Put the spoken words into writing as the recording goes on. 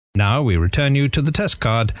Now we return you to the test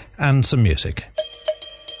card and some music.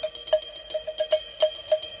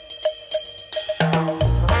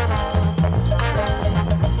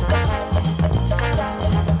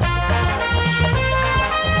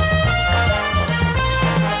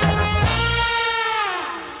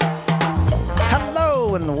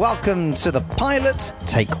 Welcome to the Pilot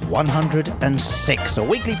Take 106, a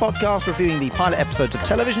weekly podcast reviewing the pilot episodes of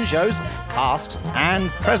television shows, past and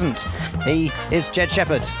present. He is Jed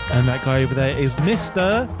Shepherd. And that guy over there is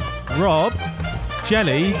Mr. Rob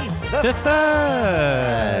Jelly the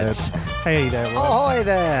Third. Hey there, Rob. Ahoy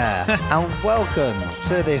there. And welcome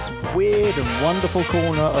to this weird and wonderful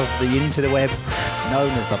corner of the interweb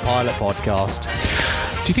known as the Pilot Podcast.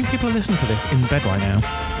 Do you think people are listening to this in bed right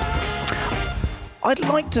now? I'd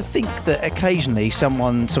like to think that occasionally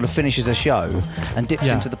someone sort of finishes a show and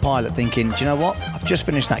dips into the pilot thinking, do you know what? I've just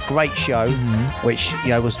finished that great show, which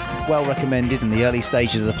was well recommended in the early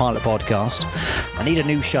stages of the Pilot Podcast. I need a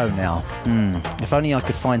new show now. If only I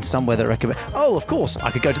could find somewhere that recommend. Oh, of course,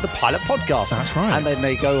 I could go to the Pilot Podcast. That's right. And then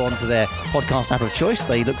they go onto their podcast app of choice.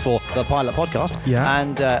 They look for the Pilot Podcast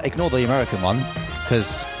and ignore the American one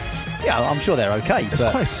because... yeah, I'm sure they're okay. It's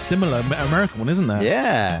quite a similar American one, isn't there?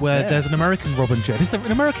 Yeah. Where there's an American Rob and Jed. It's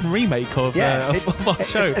an American remake of our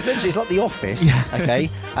show. Essentially, it's like The Office, okay?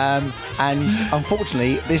 And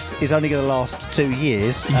unfortunately, this is only going to last 2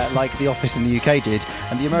 years, like The Office in the UK did.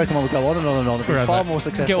 And the American one will go on and on and on. It'll be far more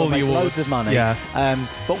successful, make loads of money. Yeah.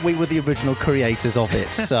 But we were the original creators of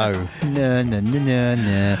it, so no.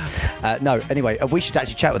 Anyway, we should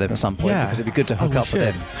actually chat with them at some point because it'd be good to hook up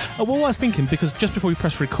with them. Well, what I was thinking, because just before we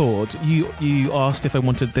press record, you asked if I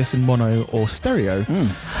wanted this in mono or stereo,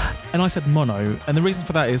 and I said mono, and the reason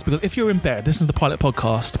for that is because if you're in bed, this is the Pilot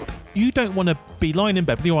Podcast, you don't want to be lying in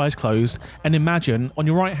bed with your eyes closed and imagine on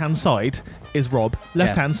your right hand side is Rob,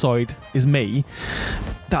 left hand side is me.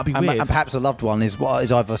 That'd be weird. And perhaps a loved one is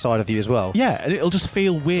either side of you as well. Yeah, and it'll just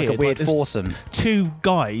feel weird. Like a weird foursome. Two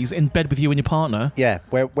guys in bed with you and your partner. Yeah,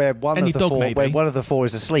 where one of the four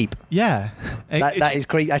is asleep. Yeah. That is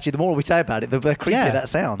creepy. Actually, the more we say about it, the creepier that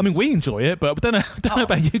sounds. I mean, we enjoy it, but I don't know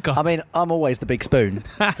about you guys. I mean, I'm always the big spoon,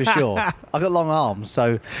 for sure. I've got long arms,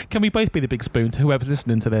 so... Can we both be the big spoon to whoever's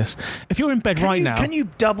listening to this? If you're in bed now... Can you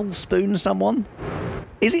double spoon someone?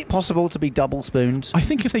 Is it possible to be double spooned? I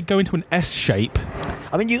think if they go into an S shape...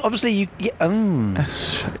 I mean,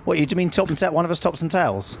 S shape. What, you do you mean top and tail? One of us tops and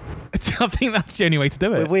tails? I think that's the only way to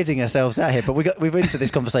do it. We're weirding ourselves out here, but we're into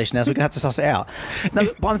this conversation now, so we're going to have to suss it out. No,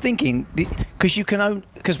 but I'm thinking,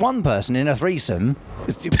 because one person in a threesome...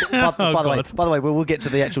 by the way, we'll get to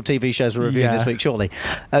the actual TV shows we're reviewing this week shortly.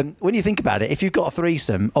 When you think about it, if you've got a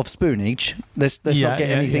threesome of spoonage, let's not get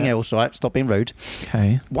anything else, right? Stop being rude.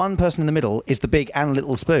 Okay. One person in the middle is the big and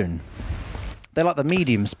little spoon. They're like the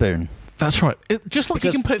medium spoon. That's right. Just like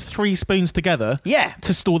you can put 3 spoons together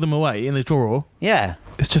to store them away in the drawer. Yeah.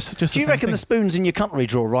 It's just Do you reckon the spoons in your cutlery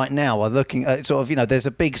drawer right now are looking at sort of, there's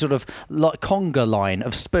a big sort of conga line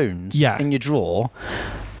of spoons in your drawer?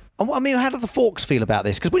 I mean, how do the forks feel about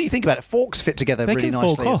this? Because when you think about it, forks fit together really nicely.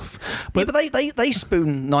 They can fork off. But they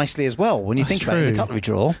spoon nicely as well when you think about it in the cutlery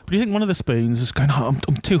drawer. But do you think one of the spoons is going, I'm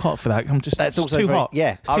too hot for that. That's also too hot.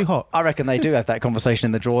 Yeah. It's too hot. I reckon they do have that conversation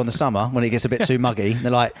in the drawer in the summer when it gets a bit too muggy.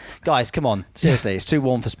 They're like, guys, come on. Seriously, it's too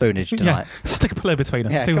warm for spoonage tonight. Yeah. Stick a pillow between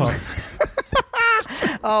us. It's too hot.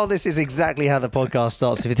 Oh, this is exactly how the podcast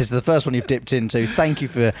starts. If this is the first one you've dipped into, thank you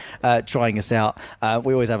for trying us out.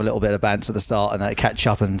 We always have a little bit of banter at the start and catch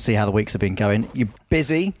up and see how the weeks have been going. You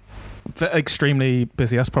busy? Extremely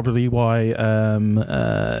busy. That's probably why we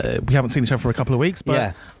haven't seen each other for a couple of weeks.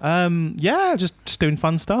 But just doing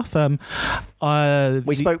fun stuff.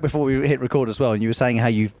 We spoke before we hit record as well, and you were saying how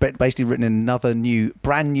you've basically written another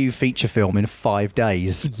brand new feature film in 5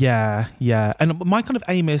 days. Yeah. And my kind of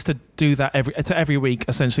aim is to do that every week,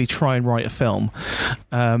 essentially try and write a film.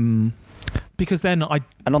 Because then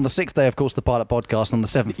And on the 6th day, of course, the Pilot Podcast. On the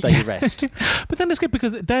 7th day, you rest. But then it's good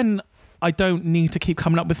because then I don't need to keep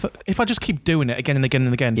coming up with... If I just keep doing it again and again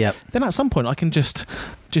and again, then at some point I can just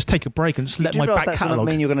take a break and just let my back catalogue... That's going to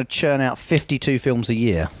mean you're going to churn out 52 films a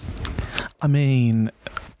year. I mean,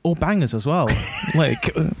 all bangers as well.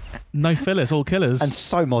 Like... No fillers, all killers. And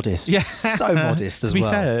so modest. Yeah. So modest as well. To be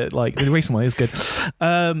fair, like the recent one is good.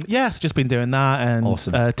 So just been doing that and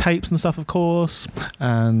awesome. Tapes and stuff, of course,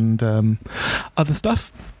 and other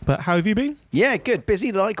stuff. But how have you been? Yeah, good.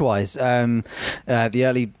 Busy likewise. The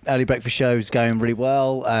early breakfast show is going really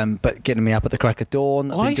well, but getting me up at the crack of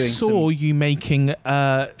dawn. I saw you making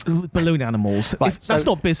balloon animals. Right, That's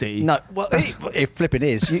not busy. No, well, it flipping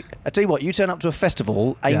is. I tell you what, you turn up to a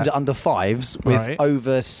festival aimed at under fives with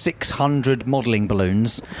over 600 modelling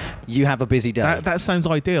balloons, you have a busy day. That sounds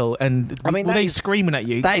ideal. And I mean, were they screaming at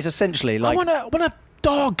you? That is essentially like... I want a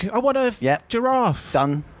dog. I want a giraffe.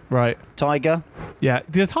 Done. Right. Tiger. Yeah.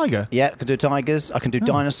 Did a tiger? Yeah, I can do tigers. I can do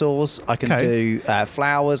dinosaurs. I can do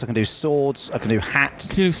flowers. I can do swords. I can do hats.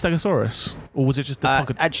 Did you do Stegosaurus? Or was it just the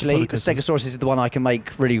pocket? Actually, the Stegosaurus is the one I can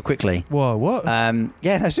make really quickly. Whoa, what?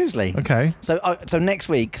 Yeah, no, seriously. Okay. So next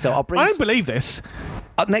week, I'll bring... I don't believe this.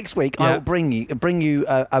 Next week, I will bring you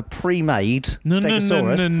a pre-made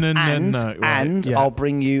Stegosaurus, and I'll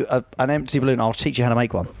bring you an empty balloon. I'll teach you how to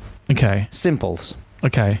make one. Okay. Simples.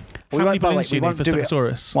 Okay. How many balloons do you need for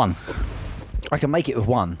Stegosaurus? One. I can make it with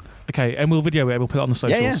one. Okay, and we'll video it. We'll put it on the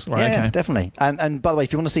socials. Yeah, definitely. And by the way,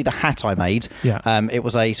 if you want to see the hat I made, it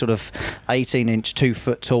was a sort of 18-inch,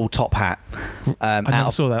 2-foot tall top hat. I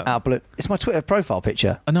never saw that. Out of blue. It's my Twitter profile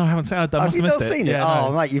picture. No, I haven't seen it. I must have missed it. Have you not seen it? Yeah,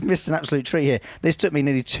 no. Mate, you've missed an absolute treat here. This took me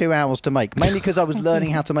nearly 2 hours to make, mainly because I was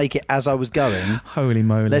learning how to make it as I was going. Holy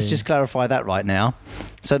moly. Let's just clarify that right now.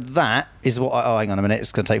 So that is what hang on a minute,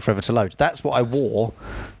 it's going to take forever to load. That's what I wore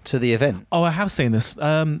to the event. Oh, I have seen this.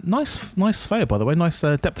 Nice photo, by the way. Nice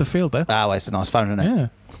depth of field there. Oh, it's a nice phone, isn't it?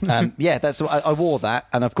 Yeah. That's I wore that,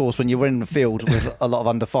 and of course, when you're in the field with a lot of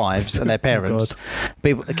under fives and their parents,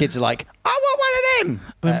 the kids are like, "I want one of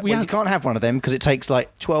them." You can't have one of them because it takes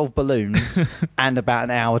like 12 balloons and about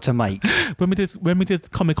an hour to make. When we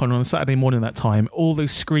did Comic-Con on a Saturday morning that time, all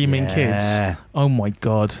those screaming kids. Oh my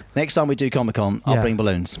god! Next time we do Comic-Con, I'll bring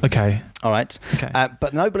balloons. Okay. All right. Okay.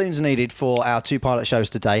 But no balloons are needed for our 2 pilot shows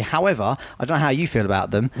today. However, I don't know how you feel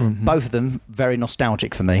about them. Mm-hmm. Both of them very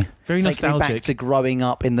nostalgic for me. Very nostalgic. Me back to growing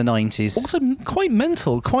up in the 90s. Also quite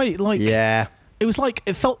mental. Quite like. Yeah. It was like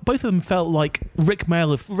both of them felt like Rick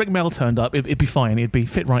Mail. If Rick Mail turned up, it'd be fine. It'd be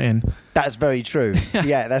fit right in. That's very true.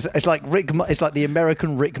 It's like It's like the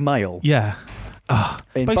American Rick Mail. Yeah.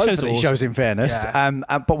 In both of these shows, in fairness.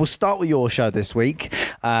 But we'll start with your show this week,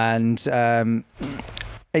 and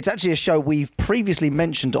it's actually a show we've previously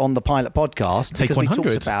mentioned on the Pilot podcast because we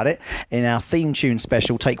talked about it in our theme tune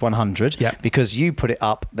special, Take 100, because you put it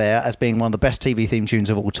up there as being one of the best TV theme tunes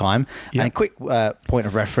of all time. And a quick point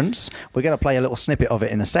of reference, we're going to play a little snippet of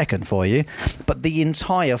it in a second for you, but the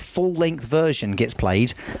entire full-length version gets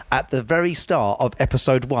played at the very start of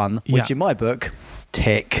episode 1, which in my book...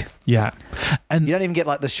 tick. Yeah. And you don't even get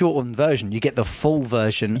like the shortened version, you get the full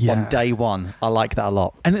version on day 1. I like that a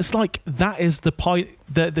lot. And it's like that is the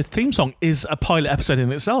theme song is a pilot episode in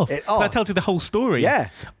itself. That tells you the whole story. Yeah.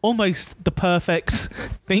 Almost the perfect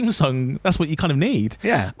theme song. That's what you kind of need.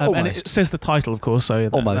 Yeah. And it says the title, of course. So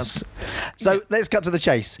almost. So let's cut to the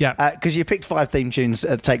chase. Yeah. Because you picked 5 theme tunes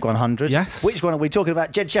at Take 100. Yes. Which one are we talking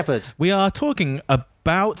about? Jed Shepherd. We are talking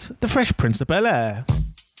about The Fresh Prince of Bel-Air.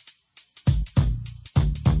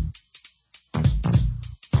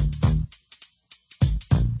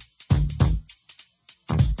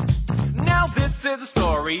 This is a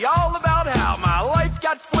story all about how my life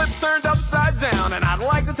got flipped, turned upside down, and I'd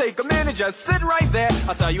like to take a minute, just sit right there.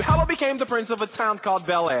 I'll tell you how I became the prince of a town called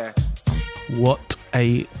Bel-Air. What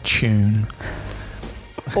a tune.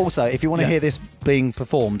 Also, if you want to hear this being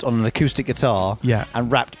performed on an acoustic guitar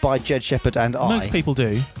and rapped by Jed Shepherd and most people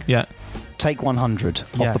do. Take 100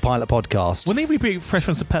 of the Pilot podcast. When they reboot Fresh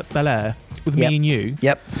Prince of Bel-Air with me and you.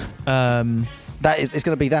 It's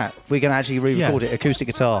going to be that. We're going to actually re-record it acoustic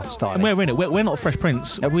guitar style. And we're in it. We're not Fresh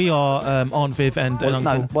Prince. We are Aunt Viv and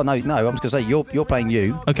Uncle. No. I'm just going to say you're playing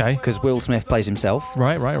you. Okay. Because Will Smith plays himself.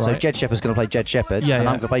 Right. So Jed Shepherd's going to play Jed Shepherd, and I'm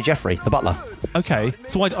going to play Jeffrey, the butler. Okay.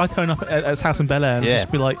 So I turn up at his house in Bel-Air and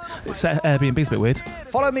just be like, Airbnb's a bit weird.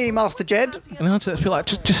 Follow me, Master Jed. And I'll just be like,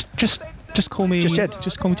 just call me Jed.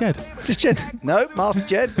 Just call me Jed. Just Jed. No, Master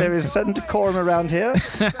Jed. There is a certain decorum around here.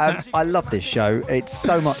 I love this show. It's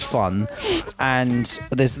so much fun, and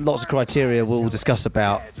there's lots of criteria we'll discuss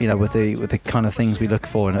about, with the kind of things we look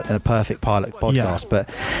for in a perfect pilot podcast. But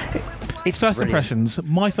it's first brilliant. Impressions.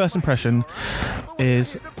 My first impression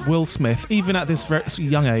is Will Smith, even at this very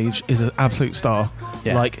young age, is an absolute star.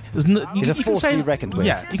 Yeah. Like, he's a force to be reckoned with.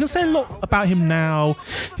 Yeah, you can say a lot about him now.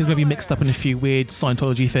 He's maybe mixed up in a few weird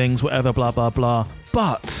Scientology things, whatever, blah, blah, blah.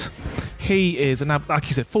 But he is, like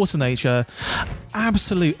you said, force of nature,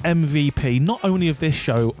 absolute MVP, not only of this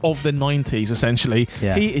show, of the 90s, essentially.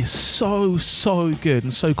 Yeah. He is so good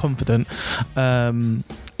and so confident.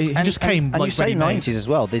 He just came. And like, you say ready-made. 90s as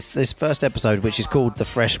well. This first episode, which is called The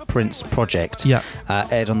Fresh Prince Project,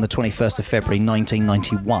 aired on the 21st of February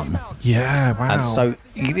 1991. Yeah, wow. So,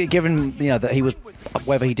 given that he was,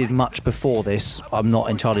 whether he did much before this, I'm not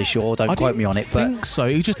entirely sure. Don't quote me on it. But I think so.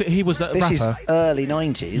 He was a rapper. This is early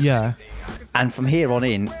 90s. Yeah. And from here on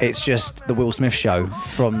in, it's just the Will Smith Show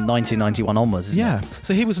from 1991 onwards, isn't it?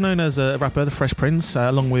 So he was known as a rapper, the Fresh Prince,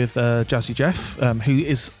 along with Jazzy Jeff, who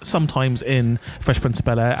is sometimes in Fresh Prince of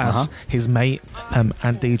Bel-Air as his mate and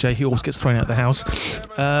DJ. He always gets thrown out of the house.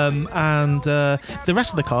 And the rest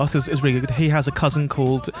of the cast is really good. He has a cousin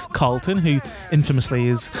called Carlton, who infamously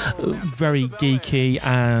is very geeky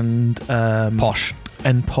and... posh.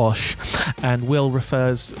 And Will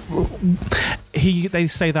refers. They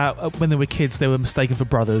say that when they were kids, they were mistaken for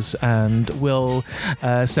brothers, and Will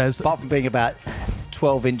says, apart from being about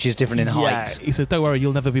 12 inches different in height. He says, "Don't worry,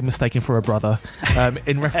 you'll never be mistaken for a brother,"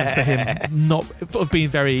 in reference to him not of being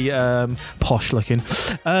very posh looking.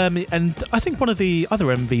 And I think one of the other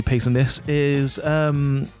MVPs in this is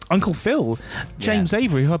Uncle Phil, James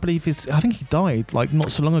Avery, who I believe I think he died like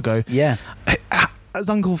not so long ago. Yeah. As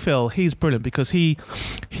Uncle Phil, he's brilliant because he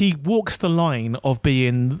walks the line of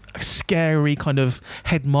being a scary kind of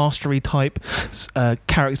headmastery type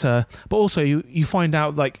character, but also you find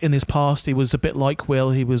out like in his past he was a bit like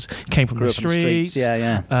Will. He came from the streets.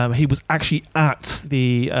 He was actually at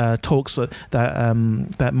the talks that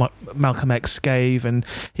Malcolm X gave, and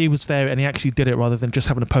he was there and he actually did it rather than just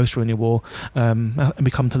having a poster on your wall. And we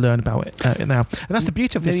come to learn about it now, and that's the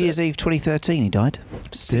beauty of this. New Year's Eve 2013 he died.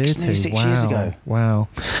 6 years ago. Wow.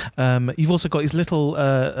 You've also got his little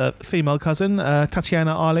female cousin,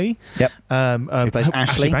 Tatiana Ali. Yep. Who plays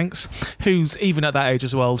Ashley Banks, who's even at that age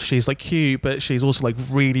as well. She's like cute, but she's also like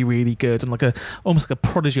really, really good and like almost like a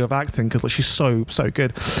prodigy of acting because like she's so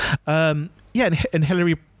good. And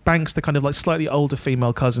Hilary Banks, the kind of like slightly older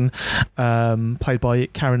female cousin, played by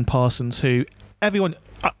Karen Parsons, who everyone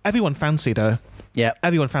fancied her. Yeah,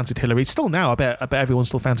 everyone fancied Hillary. Still now, I bet everyone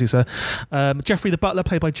still fancies her. Jeffrey the Butler,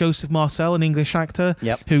 played by Joseph Marcel, an English actor,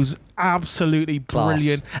 who's absolutely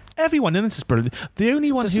brilliant. Everyone in this is brilliant. The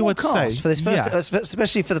only one who would say for this first,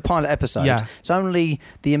 especially for the pilot episode, it's only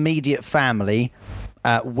the immediate family.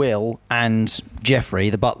 Will and Jeffrey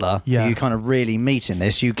the butler, who you kind of really meet in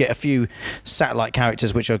this. You get a few satellite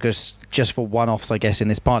characters which are just for one-offs, I guess, in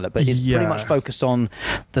this pilot, but it's pretty much focused on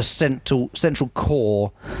the central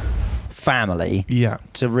core family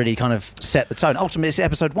to really kind of set the tone. Ultimately, it's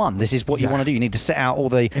episode 1. This is what you want to do. You need to set out all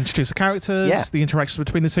the... Introduce the characters, the interactions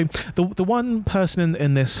between the two. The one person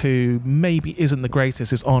in this who maybe isn't the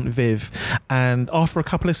greatest is Aunt Viv, and after a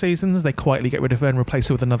couple of seasons, they quietly get rid of her and replace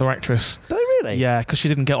her with another actress. Do they really? Yeah, because she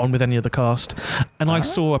didn't get on with any of the cast. And I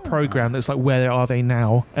saw a programme that's like, Where Are They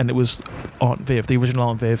Now? And it was Aunt Viv, the original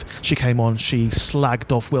Aunt Viv. She came on, she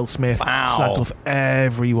slagged off Will Smith, slagged off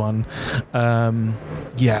everyone.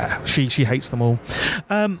 She hates them all.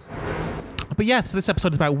 But yeah, so this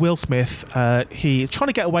episode is about Will Smith. He's trying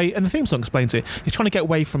to get away, and the theme song explains it. He's trying to get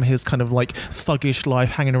away from his kind of like thuggish life,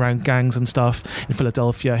 hanging around gangs and stuff in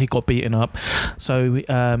Philadelphia. He got beaten up. So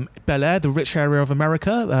Bel Air, the rich area of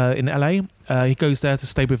America in LA, he goes there to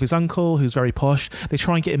stay with his uncle, who's very posh. They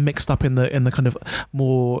try and get him mixed up in the kind of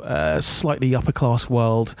more slightly upper class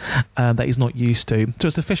world that he's not used to. So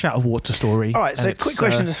it's a fish out of water story. All right. So quick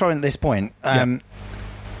question to throw in at this point.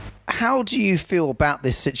 How do you feel about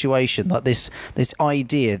this situation, like this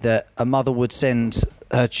idea that a mother would send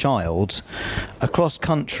her child across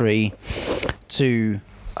country to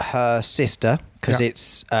her sister, because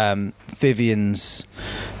it's Vivian's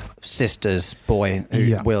sister's boy,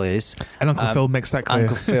 who Will is. And Uncle Phil makes that clear.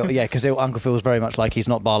 Uncle Phil, because Uncle Phil's very much like he's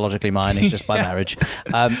not biologically mine, he's just by marriage.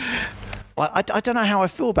 I don't know how I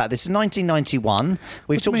feel about this. In 1991,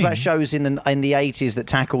 we've talked about shows in the 80s that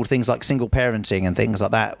tackled things like single parenting and things like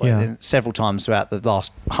that several times throughout the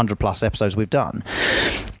last 100+ episodes we've done.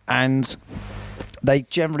 And they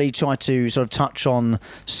generally try to sort of touch on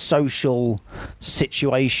social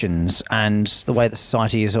situations and the way that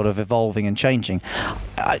society is sort of evolving and changing.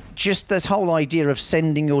 Just this whole idea of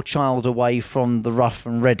sending your child away from the rough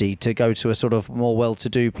and ready to go to a sort of more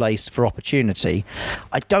well-to-do place for opportunity,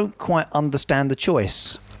 I don't quite understand the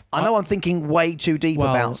choice. I know I'm thinking way too deep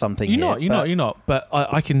about something. You're not. But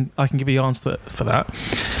I can give you the answer for that.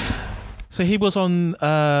 So he was on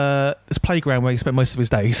this playground where he spent most of his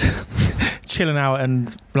days, chilling out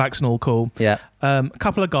and relaxing, all cool. Yeah. A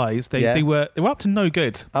couple of guys, they were up to no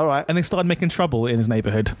good. All right. And they started making trouble in his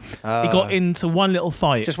neighbourhood. He got into one little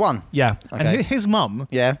fight. Just one? Yeah. Okay. And his mum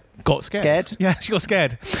got scared. Yeah, she got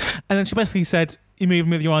scared. And then she basically said, "You're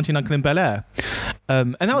moving with your auntie and uncle in Bel Air."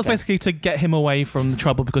 And that was basically to get him away from the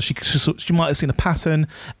trouble, because she might have seen a pattern.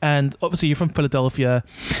 And obviously, you're from Philadelphia.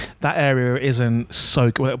 That area isn't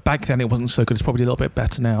so good. Well, back then, it wasn't so good. It's probably a little bit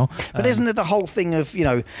better now. But isn't it the whole thing of,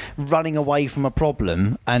 running away from a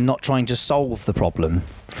problem and not trying to solve the problem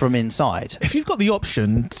from inside? If you've got the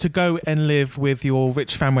option to go and live with your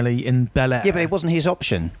rich family in Bel Air... Yeah, but it wasn't his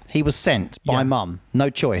option. He was sent by Mum. No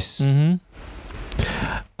choice. Mm-hmm.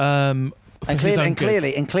 And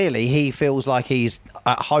clearly, he feels like he's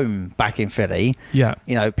at home back in Philly. Yeah,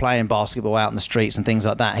 playing basketball out in the streets and things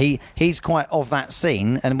like that. He's quite of that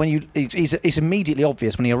scene, and it's immediately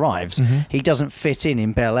obvious when he arrives. He doesn't fit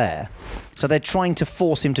in Bel Air, so they're trying to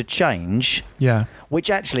force him to change. Yeah, which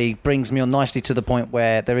actually brings me on nicely to the point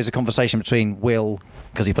where there is a conversation between Will,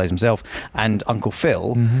 because he plays himself, and Uncle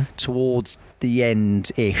Phil towards the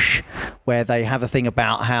end-ish, where they have a thing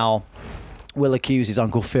about how Will accuses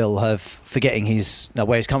Uncle Phil of forgetting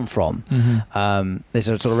where he's come from. There's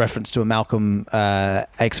a sort of reference to a Malcolm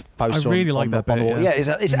X poster. I really like that bit. Yeah,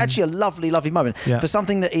 it's actually a lovely, lovely moment for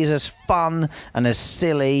something that is as fun and as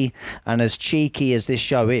silly and as cheeky as this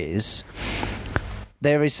show is.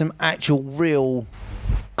 There is some actual, real,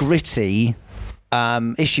 gritty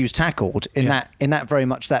issues tackled in that very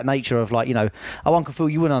much that nature of Uncle Phil,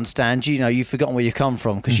 you wouldn't understand, you've forgotten where you've come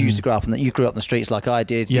from, because you used to grow up in the streets like I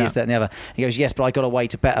did, this, that and the other. He goes, yes, but I got a way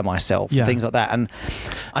to better myself, things like that. And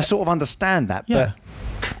I sort of understand that, but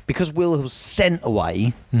because Will was sent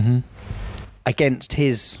away against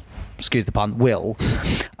his, excuse the pun, will,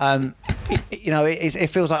 it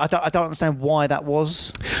feels like I don't understand why that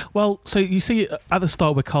was. Well, so you see at the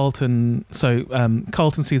start with Carlton,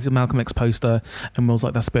 Carlton sees the Malcolm X poster and Will's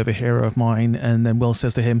like, that's a bit of a hero of mine, and then Will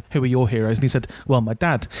says to him, who are your heroes? And he said, well, my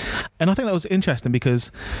dad. And I think that was interesting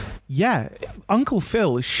because Uncle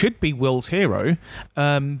Phil should be Will's hero,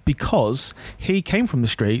 because he came from the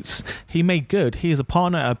streets, he made good, he is a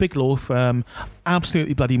partner at a big law firm,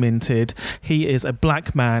 absolutely bloody minted. He is a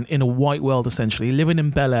black man in a white world, essentially, living in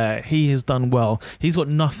Bel Air. He has done well. He's got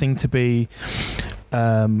nothing to be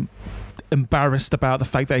embarrassed about the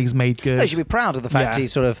fact that he's made good. He should be proud of the fact he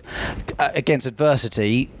sort of, against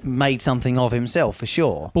adversity, made something of himself, for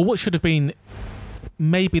sure. But what should have been,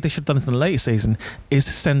 maybe they should have done this in the later season, is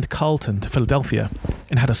send Carlton to Philadelphia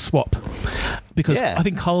and had a swap. Because I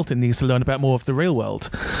think Carlton needs to learn about more of the real world.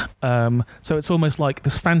 So it's almost like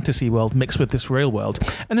this fantasy world mixed with this real world.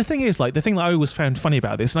 And the thing is, the thing that I always found funny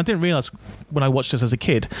about this, and I didn't realise when I watched this as a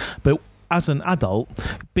kid, but as an adult,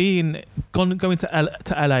 going to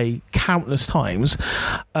LA countless times,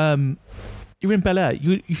 you're in Bel Air.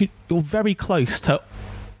 You're very close to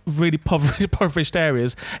really impoverished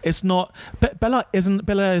areas. It's not Bel Air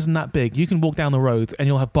isn't that big. You can walk down the road and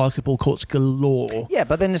you'll have basketball courts galore. Yeah,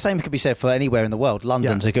 but then the same could be said for anywhere in the world.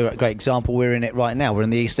 London's a great example. We're in it right now. We're in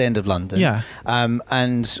the East End of London. Yeah.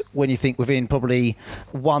 And when you think within probably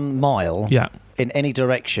 1 mile. Yeah. In any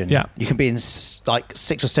direction, you can be in 6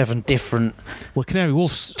 or 7 different. Well, Canary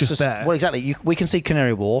Wharf's just there. Well, exactly. We can see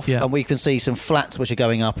Canary Wharf, and we can see some flats which are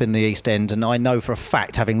going up in the East End. And I know for a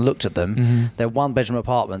fact, having looked at them, they're 1-bedroom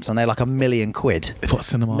apartments, and they're like £1 million. They've got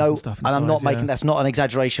cinemas and stuff. And I'm not making that's not an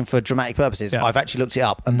exaggeration for dramatic purposes. I've actually looked it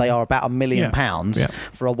up, and they are about £1 million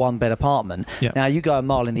for a 1-bed apartment. Now you go a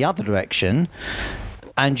mile in the other direction,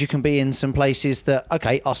 and you can be in some places that,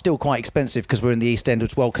 are still quite expensive because we're in the East End,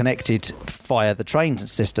 it's well connected via the train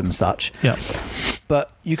system and such. Yeah.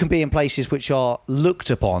 But you can be in places which are looked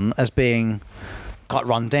upon as being quite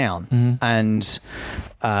run down and,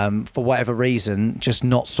 for whatever reason, just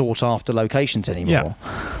not sought after locations anymore.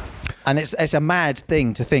 Yeah. And it's a mad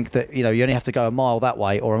thing to think that, you only have to go a mile that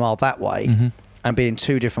way or a mile that way. And be in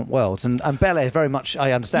 2 different worlds, and Bel Air very much,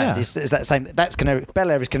 I understand, is that same. That's Bel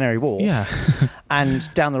Air is Canary Wharf, and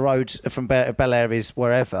down the road from Bel Air is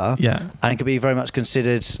wherever, and it could be very much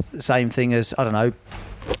considered the same thing as, I don't know,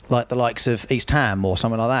 like the likes of East Ham or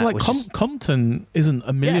something like that. Like Compton isn't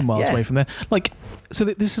a million miles away from there. So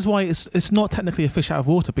this is why it's not technically a fish out of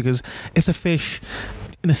water, because it's a fish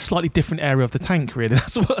in a slightly different area of the tank, really.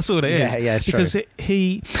 That's what it is. Yeah, it's because true.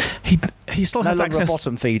 He still has no longer access. A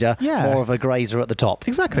bottom feeder, more of a grazer at the top.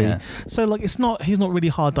 Exactly. Yeah. So he's not really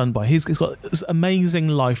hard done by. He's got this amazing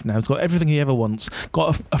life now. He's got everything he ever wants.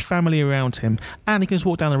 Got a family around him, and he can just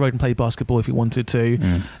walk down the road and play basketball if he wanted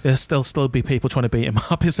to. There'll still be people trying to beat him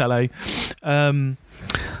up. It's LA.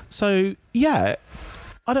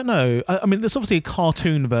 I don't know. I mean, there's obviously a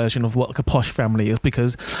cartoon version of what a posh family is,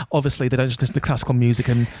 because obviously they don't just listen to classical music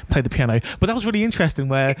and play the piano. But that was really interesting,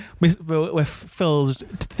 where Phil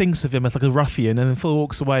thinks of him as like a ruffian, and then Phil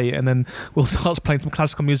walks away, and then Will starts playing some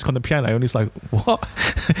classical music on the piano, and he's like, "What?"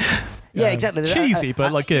 Yeah, exactly. Cheesy,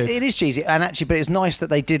 but like good. It is cheesy, and actually, but it's nice that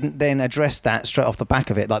they didn't then address that straight off the back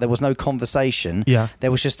of it. Like there was no conversation. Yeah.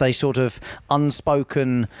 There was just a sort of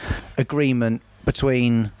unspoken agreement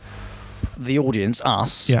between the audience,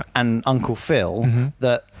 us, and Uncle Phil,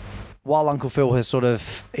 that while Uncle Phil has sort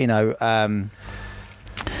of, kind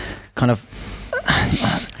of.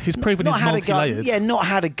 He's proven his multi-layered. Not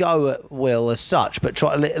had a go at Will as such, but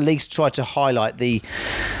at least try to highlight the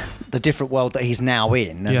different world that he's now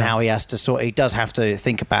in, and how he has to he does have to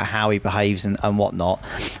think about how he behaves and whatnot,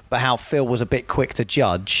 but how Phil was a bit quick to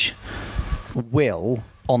judge Will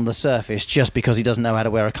on the surface just because he doesn't know how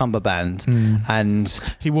to wear a cummerbund, and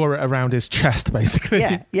he wore it around his chest basically.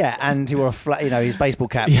 And he wore a flat, his baseball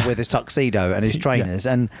cap with his tuxedo and his trainers,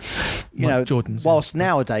 and Jordans. Whilst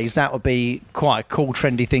nowadays that would be quite a cool,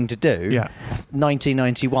 trendy thing to do.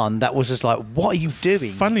 1991, that was just like, what are you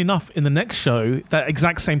doing? Funnily enough, in the next show, that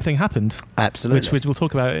exact same thing happened. Absolutely, which we'll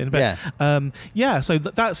talk about in a bit. So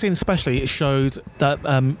that scene especially, it showed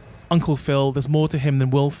that. Uncle Phil, there's more to him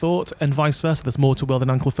than Will thought, and vice versa. There's more to Will than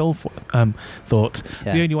Uncle Phil thought.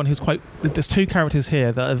 The only one who's there's two characters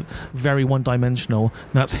here that are very one-dimensional,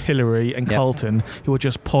 and that's Hillary and Carlton, who are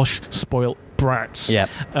just posh, spoilt brats.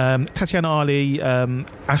 Tatiana Ali,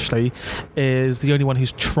 Ashley, is the only one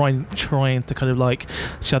who's trying to kind of like,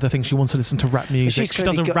 she had the thing, she wants to listen to rap music. She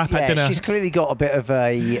doesn't rap at dinner. She's clearly got a bit of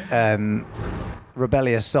a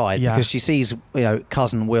rebellious side, because she sees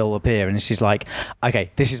cousin Will appear and she's like,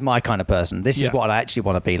 okay, this is my kind of person, this is what I actually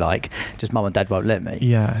want to be like, just mum and dad won't let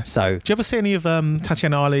me. So do you ever see any of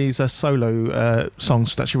Tatiana Ali's solo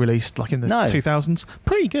songs that she released like in the 2000s?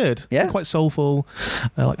 Pretty good, quite soulful,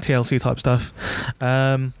 like TLC type stuff,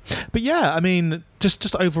 but I mean,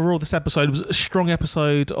 just overall, this episode was a strong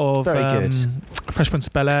episode of very good Fresh Prince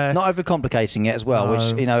of Bel-Air. Not overcomplicating it as well,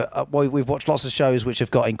 which we've watched lots of shows which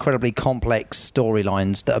have got incredibly complex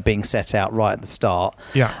storylines that are being set out right at the start,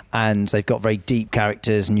 and they've got very deep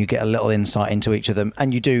characters, and you get a little insight into each of them,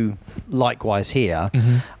 and you do likewise here.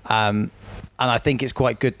 And I think it's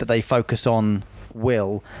quite good that they focus on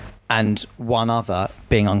Will and one other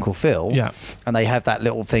being Uncle Phil, and they have that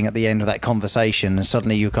little thing at the end of that conversation, and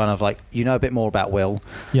suddenly you kind of like, a bit more about Will,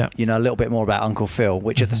 you know a little bit more about Uncle Phil,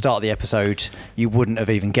 which at the start of the episode you wouldn't have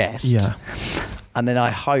even guessed. And then I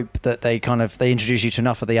hope that they introduce you to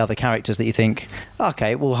enough of the other characters that you think,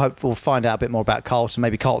 okay, we'll find out a bit more about Carlton.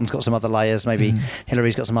 Maybe Carlton's got some other layers. Maybe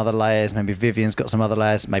Hillary's got some other layers. Maybe Vivian's got some other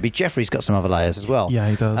layers. Maybe Jeffrey's got some other layers as well. Yeah,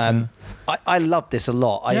 he does. I love this a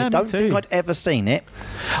lot. I don't think I'd ever seen it.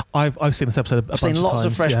 I've seen this episode. I've seen lots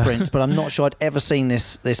of Fresh Prince, but I'm not sure I'd ever seen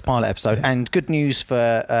this pilot episode. And good news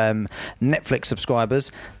for Netflix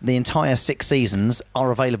subscribers: the entire 6 seasons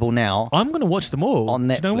are available now. I'm going to watch them all on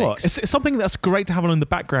Netflix. Do you know what? It's something that's great to have on in the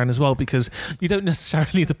background as well, because you don't necessarily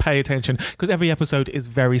need to pay attention, because every episode is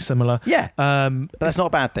very similar. But that's not a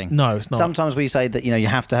bad thing. No, it's not. Sometimes we say that you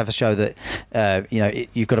have to have a show that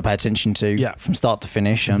you've got to pay attention to from start to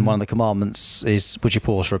finish, and one of the commandments is, would you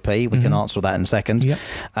pause for a pee? We can answer that in a second.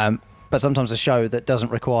 But sometimes a show that doesn't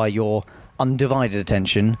require your undivided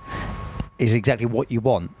attention is exactly what you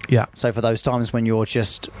want. So for those times when you're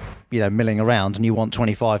just milling around and you want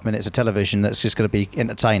 25 minutes of television that's just going to be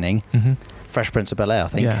entertaining, Fresh Prince of Bel-Air, I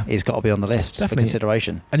think, has got to be on the list for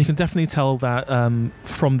consideration. And you can definitely tell that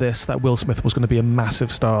from this, that Will Smith was going to be a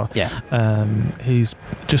massive star. He's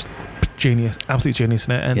just genius, absolute genius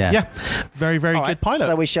in it, and very, very good pilot.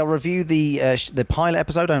 So we shall review the pilot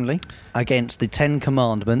episode only against the 10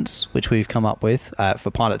 commandments which we've come up with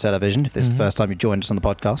for pilot television. If this is the first time you joined us on the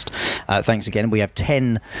podcast, thanks again. We have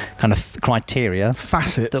 10 kind of criteria,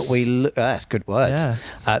 facets that we look. That's a good word.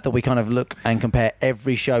 That we kind of look and compare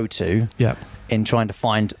every show to. In trying to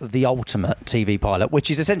find the ultimate TV pilot, which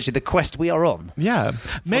is essentially the quest we are on. Maybe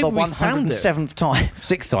for the 107th time,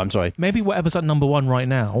 6th time. Sorry. Maybe whatever's at number 1 right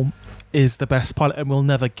now is the best pilot, and will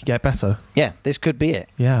never get better. This could be it.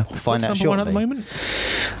 We'll find out number shortly. 1 at the moment?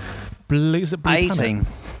 Is it Blue 18. Planet?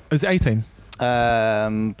 Oh, is it 18?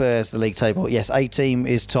 There's the league table. Yes, A-Team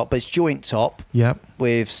is top, but it's joint top.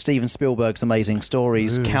 With Steven Spielberg's amazing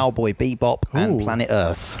stories, Cowboy Bebop and Planet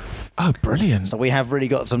Earth. Oh, brilliant! So we have really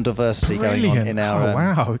got some diversity going on in our. Oh,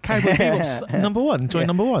 wow! Cowboy Bebop's number 1. Joint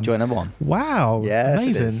number 1. Joint number 1. Wow! Yes,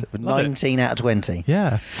 amazing. 19 out of 20.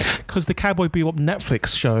 Because the Cowboy Bebop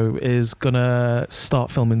Netflix show is gonna start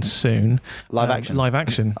filming soon. Live action. Live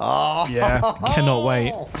action. Oh, yeah! Cannot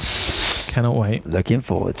wait. Cannot wait. Looking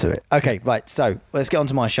forward to it. Okay, right. So let's get on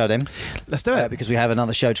to my show then. Let's do it. Because we have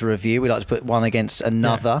another show to review. We like to put one against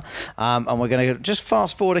another. And we're going to just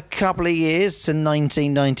fast forward a couple of years to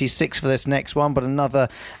 1996 for this next one, but another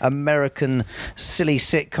American silly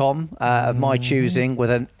sitcom of my choosing with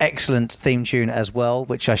an excellent theme tune as well,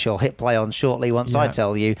 which I shall hit play on shortly once I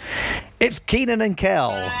tell you. It's Kenan and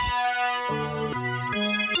Kel.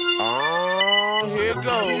 Oh, here it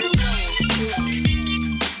goes.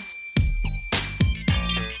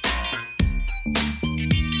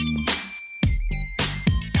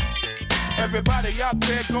 Everybody out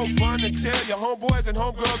there, go run and tell your homeboys and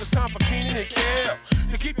homegirls it's time for Kenan and Kel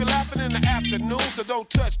to keep you laughing in the afternoon. So don't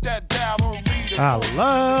touch that dial on read. I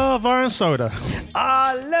love orange soda.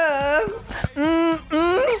 I love.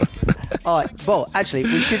 All right. Well, actually,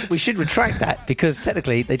 we should retract that because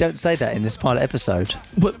technically they don't say that in this pilot episode.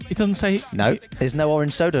 But it doesn't say. No, there's no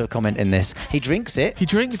orange soda comment in this. He drinks it. He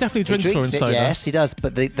definitely drinks orange soda. Yes, he does.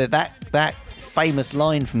 But that famous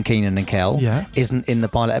line from Kenan and Kel isn't in the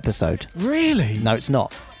pilot episode. Really? No, it's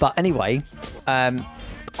not. But anyway,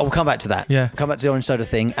 I'll come back to that. Yeah. Come back to the orange soda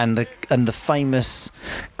thing and the famous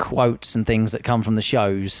quotes and things that come from the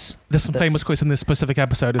shows. There's some famous quotes in this specific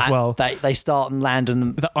episode as well. They start and land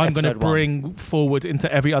on that I'm going to bring forward into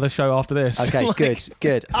every other show after this. Okay,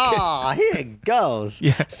 good. Here it goes.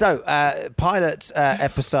 Yeah. So, pilot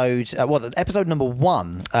episode, episode number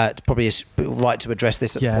 1, probably is right to address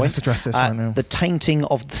this at the point. Let's address this right now. The Tainting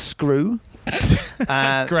of the Screw.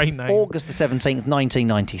 Great name. August the 17th,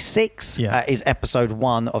 1996 is episode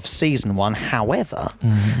 1 of season 1. However,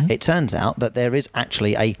 it turns out that there is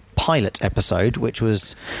actually a pilot episode which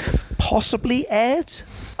was possibly aired.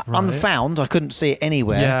 Unfound. I couldn't see it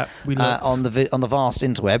anywhere on the vast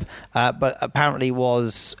interweb, but apparently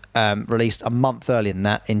was released a month earlier than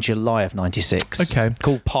that in July of 96. Okay.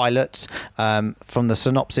 Called Pilot. From the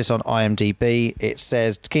synopsis on IMDb, it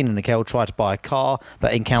says Kenan and Kel try to buy a car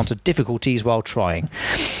but encountered difficulties while trying.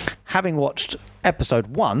 Having watched episode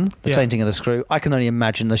 1, The Tainting of the Screw, I can only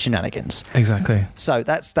imagine the shenanigans. Exactly. So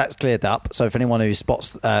that's cleared up. So if anyone who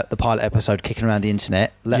spots the pilot episode kicking around the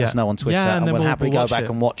internet, let us know on Twitter, and we'll happily go back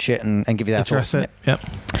and watch it and give you that thoughts on it. Yep.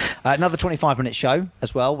 Another 25-minute show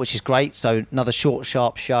as well, which is great. So another short,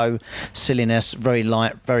 sharp show, silliness, very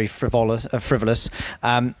light, very frivolous.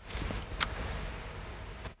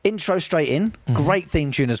 Intro straight in. Great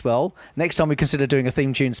theme tune as well. Next time we consider doing a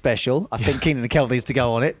theme tune special, I think Kenan and Kel needs to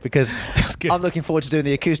go on it because I'm looking forward to doing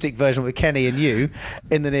the acoustic version with Kenny and you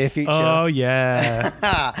in the near future. Oh, yeah.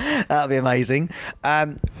 That'll be amazing.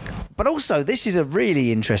 But also, this is a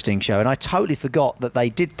really interesting show, and I totally forgot that they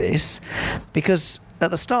did this because at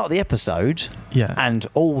the start of the episode and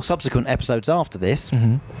all subsequent episodes after this,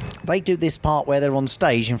 they do this part where they're on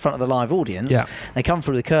stage in front of the live audience. They come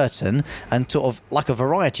through the curtain and sort of like a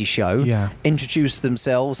variety show, introduce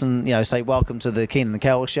themselves and say welcome to the Kenan and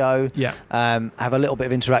Kel show. Have a little bit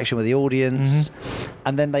of interaction with the audience,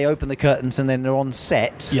 and then they open the curtains and then they're on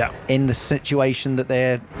set in the situation that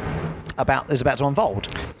is about to unfold.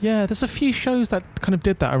 Yeah, there's a few shows that kind of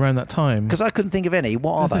did that around that time. Because I couldn't think of any.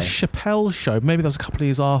 What are they? There's the Chappelle show. Maybe there was a couple of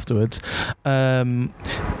years afterwards. Peel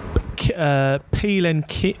and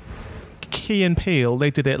Key and Peele, they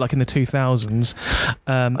did it like in the 2000s.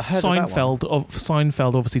 Seinfeld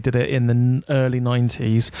obviously did it in the early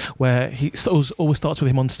 90s, where he always starts with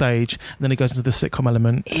him on stage, and then he goes into the sitcom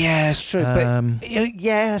element. Yeah, it's true.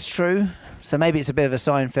 That's true. So maybe it's a bit of a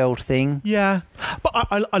Seinfeld thing. Yeah, but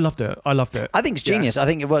I loved it. I think it's genius. I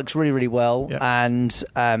think it works really, really well, and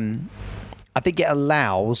I think it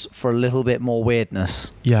allows for a little bit more weirdness.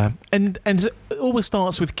 Yeah, and it always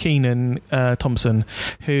starts with Kenan Thompson,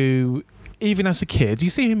 who, even as a kid, you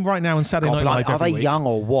see him right now in Saturday Night Live. Are they young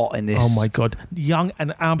or what in this? Oh my God, young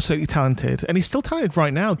and absolutely talented, and he's still talented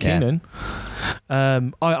right now, Kenan.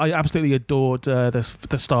 I absolutely adored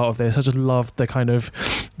the start of this. I just loved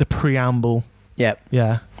the preamble. Yeah.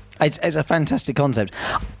 It's a fantastic concept.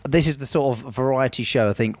 This is the sort of variety show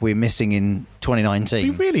I think we're missing in 2019.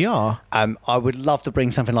 We really are. I would love to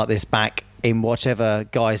bring something like this back in whatever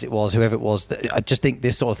guise it was, whoever it was. I just think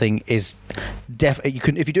this sort of thing is definitely,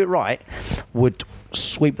 if you do it right, would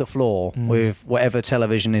sweep the floor with whatever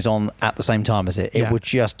television is on at the same time as it. It would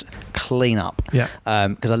just clean up.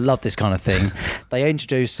 Because I love this kind of thing. They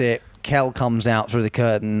introduce it. Kel comes out through the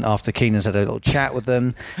curtain after Kenan's had a little chat with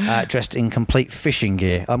them, dressed in complete fishing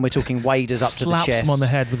gear. And we're talking waders up to the chest. Slaps him on the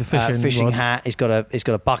head with a fishing rod. Hat. He's got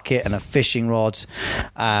a bucket and a fishing rod.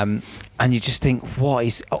 And you just think, what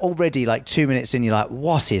is... Already, like 2 minutes in, you're like,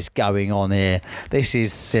 what is going on here? This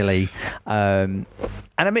is silly. And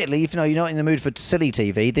And admittedly, if you're not in the mood for silly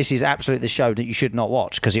TV, this is absolutely the show that you should not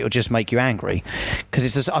watch because it will just make you angry. Because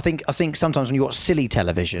it's just, I think sometimes when you watch silly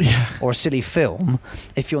television or a silly film,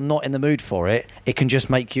 if you're not in the mood for it, it can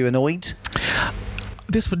just make you annoyed.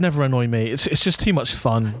 This would never annoy me. It's just too much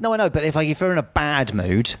fun. No, I know, but if you're in a bad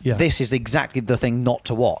mood, this is exactly the thing not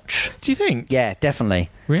to watch. Do you think? Yeah,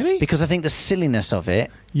 definitely. Really? Because I think the silliness of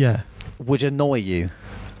it would annoy you.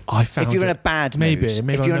 If you're in a bad mood. Maybe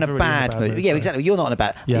if you're in a bad mood. Yeah, exactly. You're not in a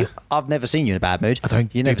bad mood. I've never seen you in a bad mood. I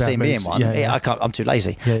don't. You've never seen me in one. Yeah. I can't. I'm too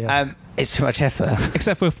lazy. It's too much effort.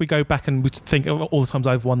 Except for if we go back and we think of all the times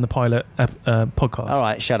I've won the pilot podcast. All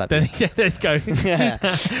right, shut up. Then, there you go.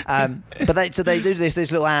 But they do this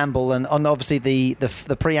little amble, and obviously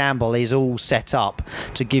the preamble is all set up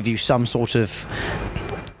to give you some sort of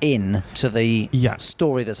in to the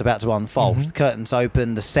story that's about to unfold. The curtains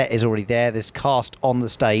open, the set is already there, there's cast on the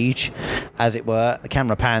stage, as it were. The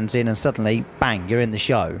camera pans in, and suddenly, bang, you're in the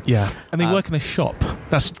show. Yeah, and they work in a shop.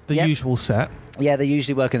 That's the usual set. Yeah, they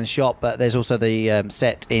usually work in the shop, but there's also the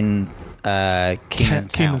set in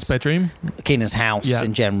Kenan's bedroom. Kenan's house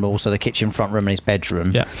in general, so the kitchen, front room, and his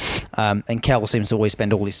bedroom. Yeah. And Kel seems to always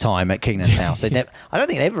spend all his time at Kenan's house. I don't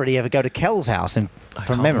think they ever go to Kel's house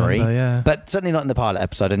from memory, but certainly not in the pilot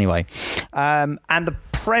episode anyway. And the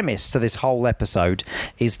premise to this whole episode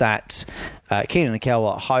is that Kenan and Kel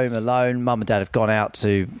are at home alone. Mum and Dad have gone out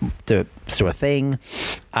to do a thing,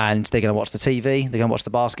 and they're going to watch the TV. They're going to watch the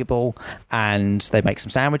basketball, and they make some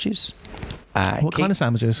sandwiches. What kind of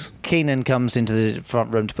sandwiches? Kenan comes into the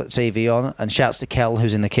front room to put the TV on and shouts to Kel,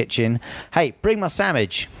 who's in the kitchen, "Hey, bring my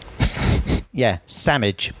sandwich."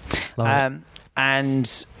 Sandwich.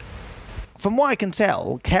 And from what I can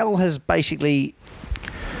tell, Kel has basically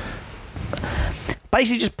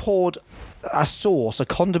just poured a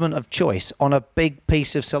condiment of choice on a big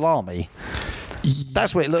piece of salami.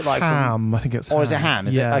 That's what it looked like. Ham, I think it's ham. Or is it ham?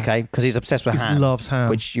 Is it? Okay, because he's obsessed with ham. He loves ham.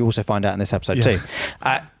 Which you also find out in this episode too.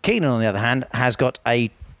 Kenan, on the other hand, has got a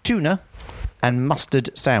tuna and mustard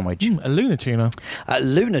sandwich. A Luna tuna.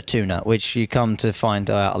 Luna tuna, which you come to find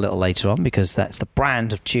out a little later on, because that's the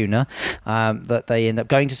brand of tuna that they end up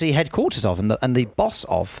going to see headquarters of and the boss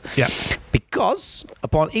of. Yeah. Because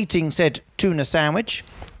upon eating said tuna sandwich,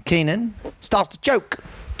 Kenan starts to choke.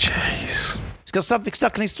 Jeez. He's got something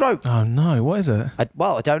stuck in his throat. Oh no, what is it?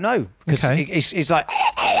 I don't know. Because he's like...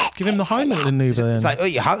 Give him the Heimlich maneuver then. It's like, oh,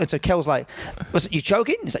 you're hungry. So Kel's like, you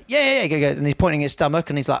choking? He's like, yeah. And he's pointing at his stomach,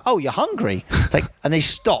 and he's like, oh, you're hungry. It's like, and he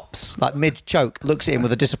stops, like mid-choke, looks at him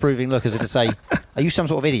with a disapproving look as if to say, are you some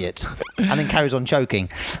sort of idiot? And then carries on choking.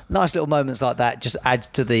 Nice little moments like that just add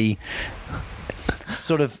to the...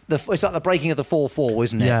 sort of it's like the breaking of the fourth wall,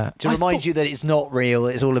 isn't it? Yeah. To remind you that it's not real,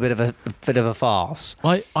 it's all a bit of a farce.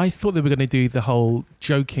 I thought they were going to do the whole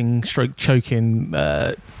joking stroke choking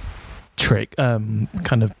trick, kind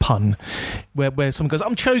of pun, where someone goes,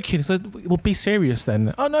 I'm choking. So, well, be serious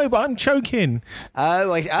then. Oh no, but I'm choking. I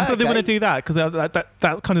thought they were going to do that, because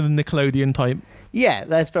that's kind of the Nickelodeon type. Yeah,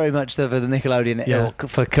 that's very much the Nickelodeon ilk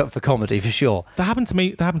for comedy, for sure. That happened to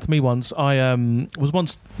me once. I was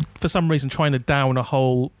once, for some reason, trying to down a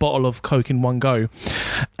whole bottle of Coke in one go.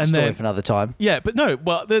 And Story for another time. Yeah, but no.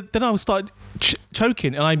 Well, then I started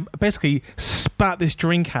choking, and I basically spat this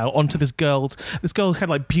drink out onto this girl. This girl had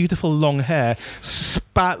like beautiful long hair.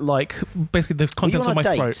 Spat like basically the contents of my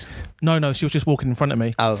throat. No, she was just walking in front of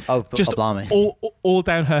me. Oh, just blimey. all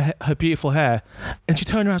down her beautiful hair. And she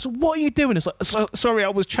turned around and said, "What are you doing?" It's like, sorry, I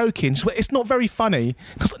was choking. She went, it's not very funny.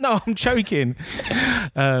 I was like, no, I'm choking.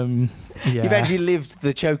 You've actually lived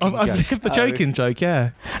the choking joke. I've lived the choking joke, yeah.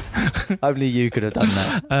 Only you could have done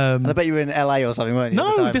that. And I bet you were in LA or something, weren't you?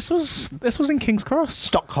 No, this was in King's Cross,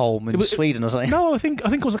 Stockholm, in Sweden or something. No, I think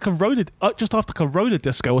it was like a roller, just after like a roller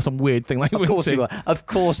disco or some weird thing. Like, of course it was. Of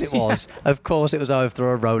course it was. Yeah. Of course it was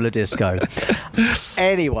after a roller disco.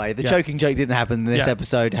 Anyway, the choking joke didn't happen in this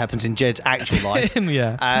episode. It happens in Jed's actual life.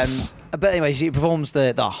 But anyway, she performs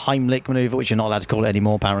the Heimlich maneuver, which you're not allowed to call it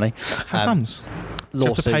anymore, apparently. How comes?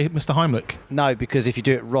 Lawsuit. Just to pay Mr. Heimlich? No, because if you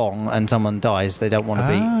do it wrong and someone dies, they don't want to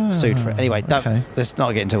be sued for it. Anyway, let's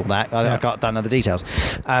not get into all that. I don't know the details.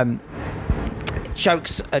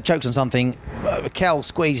 Chokes on something. Kel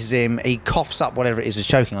squeezes him. He coughs up whatever it is he's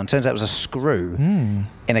choking on. Turns out it was a screw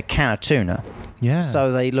in a can of tuna. Yeah.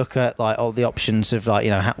 So they look at like all the options of like,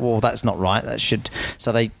 well, that's not right. That should.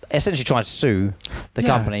 So they essentially try to sue the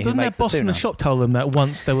company. Doesn't their boss in the shop tell them that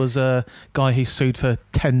once there was a guy who sued for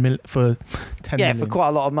 10 million? Yeah, for quite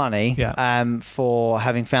a lot of money. Yeah. For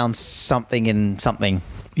having found something in something.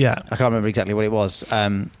 Yeah. I can't remember exactly what it was.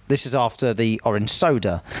 This is after the orange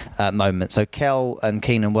soda moment. So Kel and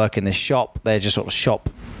Kenan work in this shop. They're just sort of shop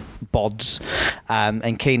bods,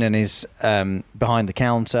 and Kenan is behind the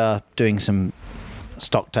counter doing some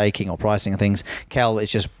stock taking or pricing and things. KEL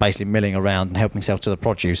is just basically milling around and helping himself to the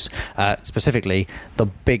produce, specifically the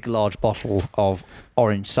big large bottle of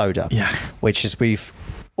orange soda, which, as we've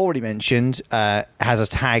already mentioned, has a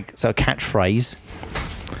tag, so a catchphrase.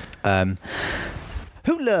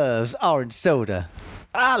 Who loves orange soda?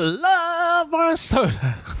 I love orange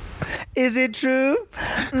soda. Is it true?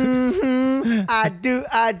 Mm-hmm. I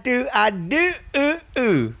do.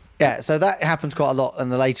 Yeah, so that happens quite a lot in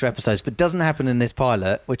the later episodes, but doesn't happen in this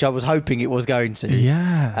pilot, which I was hoping it was going to.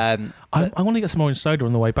 Yeah. I want to get some orange soda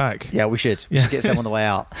on the way back. Yeah, we should. We should get some on the way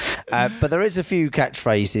out. But there is a few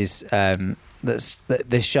catchphrases that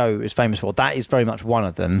this show is famous for. That is very much one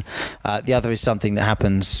of them. The other is something that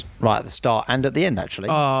happens right at the start and at the end, actually.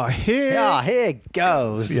 Here it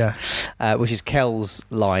goes. Yeah. Which is KEL's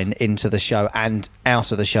line into the show and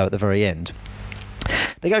out of the show at the very end.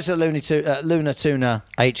 They go to the Lunar Tuna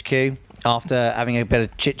HQ after having a bit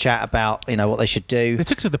of chit-chat about, what they should do. They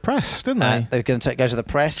took it to the press, didn't they? They were going to go to the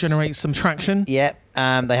press. Generate some traction. Yep.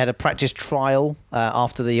 They had a practice trial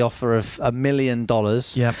after the offer of $1 million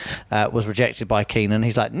was rejected by Kenan.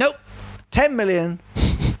 He's like, nope, 10 million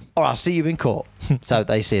or I'll see you in court. So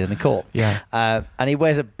they see them in court. Yeah. And he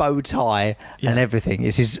wears a bow tie and everything.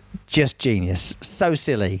 This is just genius. So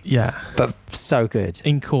silly. Yeah. But so good.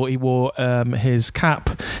 In court, he wore his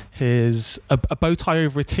cap, a bow tie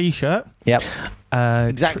over a T-shirt. Yep.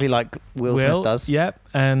 Exactly like Will Smith does. Yep.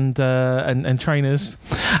 And trainers.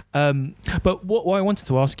 But what I wanted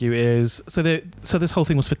to ask you is, so this whole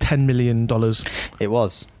thing was for $10 million. It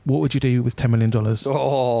was. What would you do with $10 million?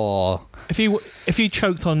 Oh. If you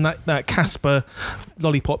choked on that Casper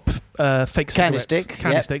lollipop fake candy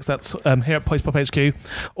sticks, that's here at Post Pop HQ,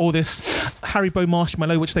 or this Haribo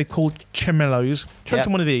marshmallow, which they call Chemellos, choked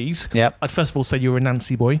on one of these, I'd first of all say you're a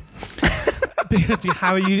Nancy boy. Because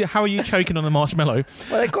how are you choking on a marshmallow?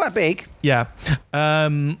 Well, they're quite big. Yeah.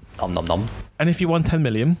 Nom nom nom. And if you won 10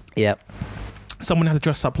 million, someone had to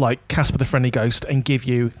dress up like Casper the Friendly Ghost and give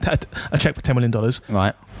you a check for $10 million.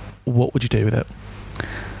 Right. What would you do with it?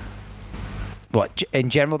 What, in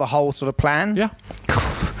general, the whole sort of plan? Yeah.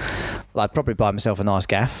 Well, I'd probably buy myself a nice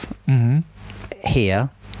gaff here.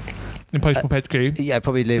 In Post Pop HQ? Yeah, I'd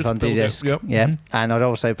probably live under desk. Yep. Yeah. And I'd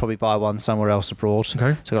also probably buy one somewhere else abroad.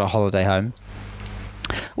 Okay. So I've got a holiday home.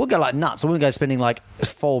 We'll go like nuts. I wouldn't go spending like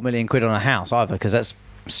 4 million quid on a house either, because that's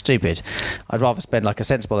stupid. I'd rather spend like a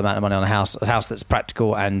sensible amount of money on a house that's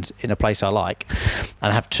practical and in a place I like,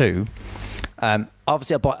 and have two.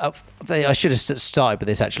 Obviously, I should have started with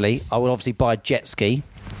this actually. I would obviously buy a jet ski.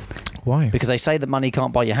 Why? Because they say that money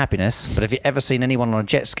can't buy you happiness, but have you ever seen anyone on a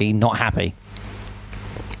jet ski not happy?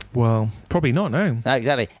 Well, probably not, no. No,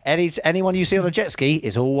 exactly. Anyone you see on a jet ski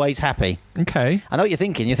is always happy. Okay. I know what you're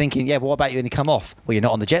thinking. You're thinking, yeah, but what about you when you come off? Well, you're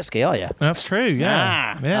not on the jet ski, are you? That's true,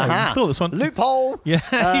 yeah. Yeah, you thought this one. Loophole! Yeah,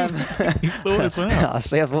 you thought this one out. I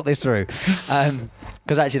see, I thought this through.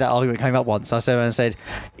 Because actually that argument came up once. I said,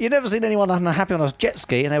 you've never seen anyone unhappy on a jet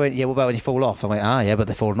ski? And they went, yeah, what about when you fall off? I went, yeah, but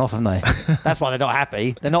they've fallen off, haven't they? That's why they're not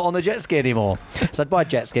happy. They're not on the jet ski anymore. So I'd buy a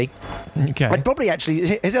jet ski. Okay. I'd probably actually,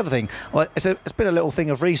 here's the other thing. Well, it's been a little thing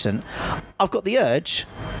of recent. I've got the urge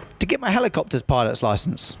to get my helicopter's pilot's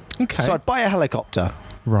license. Okay. So I'd buy a helicopter.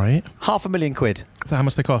 Right. £500,000. Is that how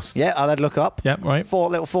much they cost? Yeah, I'd look up. Yeah, right.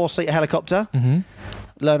 Little four-seater helicopter.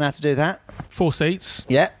 Mm-hmm. Learn how to do that. 4 seats.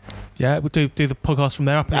 Yeah. Yeah, we'll do the podcast from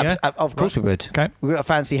there up in the air. Of course we would. Okay. We've got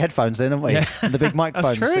fancy headphones then, haven't we? Yeah. And the big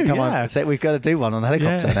microphones That's true, that come yeah. on. So we've got to do one on a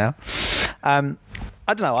helicopter now.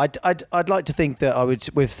 I don't know. I'd like to think that I would,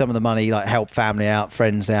 with some of the money, like help family out,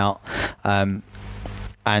 friends out,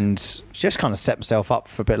 and just kind of set myself up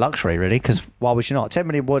for a bit of luxury, really. Because why would you not? 10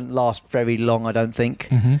 million wouldn't last very long, I don't think.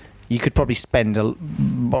 Mm-hmm. You could probably spend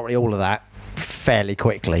probably all of that fairly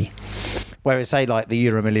quickly. Whereas, say, like the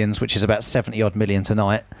Euro Millions, which is about 70 odd million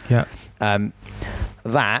tonight. Yeah.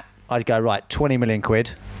 That I'd go, right, 20 million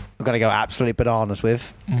quid. I'm going to go absolutely bananas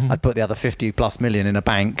with. Mm-hmm. I'd put the other 50 plus million in a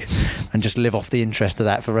bank and just live off the interest of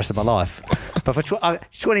that for the rest of my life. But for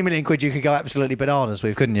 20 million quid, you could go absolutely bananas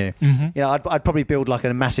with, couldn't you? Mm-hmm. You know, I'd probably build like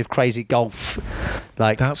a massive crazy golf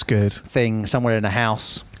that's good thing somewhere in a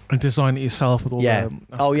house. And design it yourself with all the...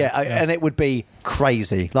 And it would be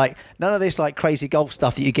crazy. Like, none of this, like, crazy golf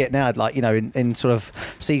stuff that you get now, like, you know, in sort of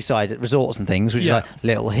seaside resorts and things, which is like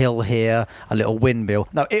little hill here, a little windmill.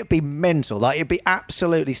 No, it'd be mental. Like, it'd be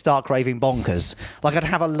absolutely stark raving bonkers. Like, I'd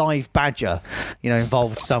have a live badger, you know,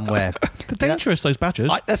 involved somewhere. They're dangerous, those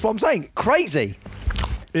badgers. That's what I'm saying. Crazy.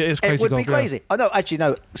 It is crazy. It would be crazy. Oh, no, actually,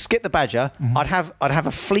 no. Skip the badger. Mm-hmm. I'd have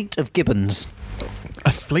a fleet of gibbons.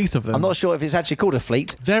 A fleet of them. I'm not sure if it's actually called a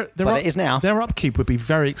fleet, but it is now. Their upkeep would be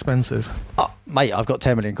very expensive. Mate, I've got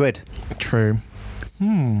 10 million quid. True.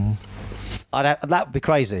 That would be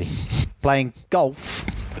crazy. Playing golf.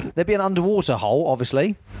 There'd be an underwater hole,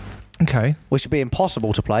 obviously. Okay. Which would be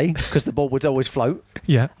impossible to play because the ball would always float.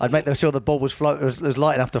 Yeah. I'd make sure the ball was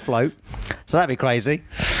light enough to float. So that'd be crazy.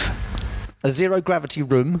 A zero gravity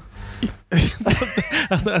room.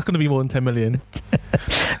 That's going to be more than 10 million.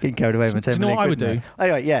 Getting carried away with 10 million. Do you know what I would quid do? Now.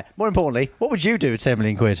 Anyway, yeah. More importantly, what would you do with 10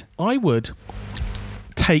 million quid? I would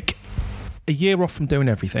take a year off from doing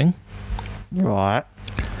everything. Right.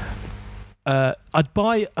 I'd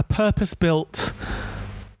buy a purpose-built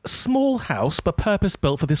small house, but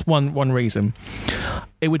purpose-built for this one reason.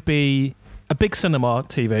 It would be a big cinema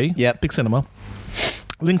TV. Yep. Big cinema.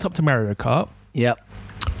 Linked up to Mario Kart. Yep.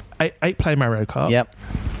 8-player Mario Kart. Yep.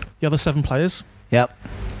 The other 7 players. Yep.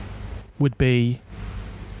 Would be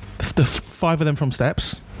the 5 of them from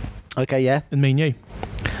Steps. Okay, yeah. And me and you.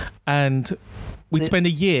 And we'd spend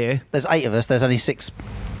a year. There's 8 of us. There's only 6.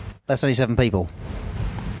 That's only 7 people.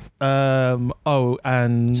 And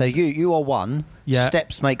so you are 1. Yeah.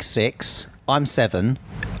 Steps makes 6. I'm 7.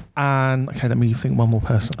 And okay, let me think one more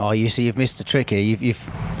person. Oh, you see, you've missed a trick here.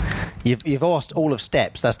 You've lost all of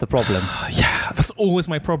Steps. That's the problem. Yeah, that's always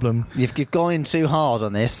my problem. You've gone in too hard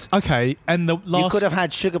on this. Okay, and the last. You could have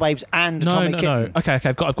had Sugar Babes and Atomic Kitten. No. Okay,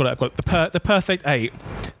 I've got it. The perfect 8.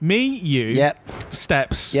 Me, you. Yep.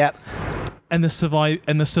 Steps. Yep. And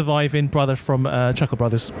the surviving brother from Chuckle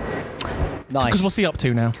Brothers. Nice. Because what's he up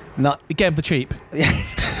to now? No. Get him for cheap.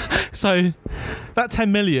 So that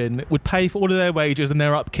 10 million would pay for all of their wages and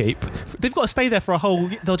their upkeep. They've got to stay there for a whole.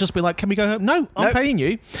 They'll just be like, "Can we go home?" No, I'm paying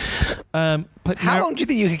you. How long do you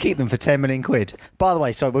think you could keep them for 10 million quid? By the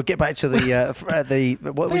way, sorry, we'll get back to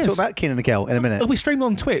what we talk about Kenan and Kel in a minute. It'll be streamed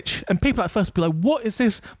on Twitch, and people at first will be like, "What is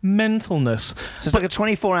this mentalness?" So it's like a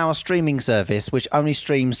 24-hour streaming service which only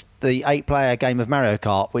streams the 8-player game of Mario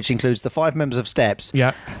Kart, which includes the 5 members of Steps.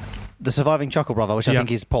 Yeah. The surviving Chuckle Brother, which I think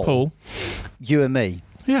is Paul. You and me.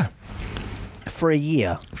 Yeah. For a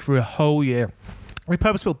year. For a whole year. A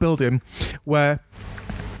purpose-built building where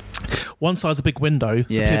one side's a big window so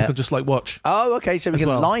people can just like watch. Oh, okay, so we can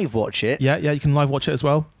live watch it. Yeah, you can live watch it as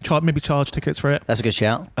well. Maybe charge tickets for it. That's a good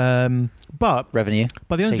shout. But revenue,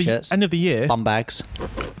 by the end of the year, bum bags.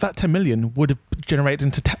 That 10 million would have generated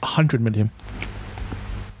into 100 million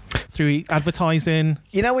through advertising.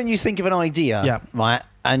 You know when you think of an idea, right?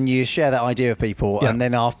 And you share that idea with people, and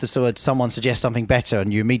then after someone suggests something better,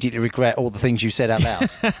 and you immediately regret all the things you said out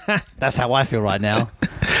loud. That's how I feel right now.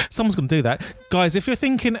 Someone's going to do that, guys. If you're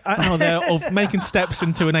thinking out there of making Steps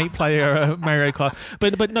into an 8-player Mario Kart,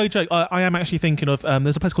 but no joke, I am actually thinking of.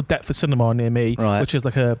 There's a place called Deptford Cinema near me, which is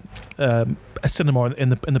like a cinema in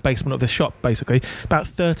the basement of this shop, basically about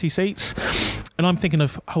 30 seats, and I'm thinking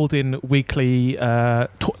of holding weekly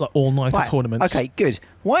all-nighter tournaments. Okay, good.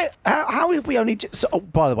 Why? How have we only?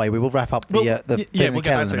 By the way, we will wrap up the we'll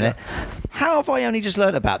get in a minute. How have I only just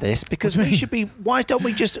learnt about this? Because we should be. Why don't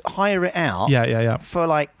we just hire it out? Yeah. For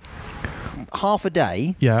like half a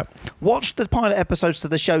day. Yeah. Watch the pilot episodes to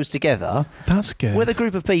the shows together. That's good. With a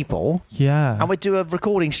group of people. Yeah. And we do a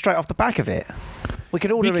recording straight off the back of it. We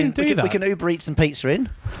can order in. We can Uber Eats some pizza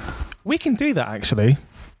in. We can do that actually.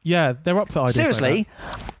 Yeah, they're up for ideas. Seriously.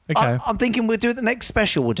 Like okay. I'm thinking we'll do it. The next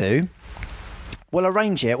special we'll do. We'll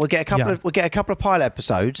arrange it. We'll get a couple of pilot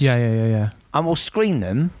episodes. Yeah. And we'll screen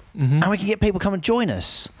them, and we can get people come and join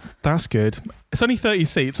us. That's good. It's only 30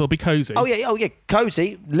 seats. It'll be cosy. Oh yeah,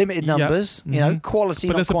 cozy. Limited numbers. You know, quality.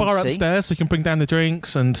 But there's a bar upstairs, so you can bring down the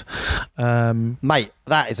drinks and. Mate,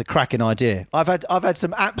 that is a cracking idea. I've had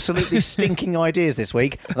some absolutely stinking ideas this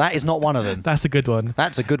week. That is not one of them. That's a good one.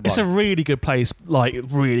 That's a good one. It's a really good place, like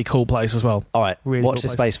really cool place as well. All right, really watch cool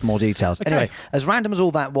this space for more details. Okay. Anyway, as random as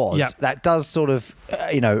all that was, that does sort of,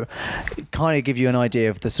 kind of give you an idea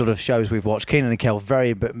of the sort of shows we've watched. Kenan and Kel,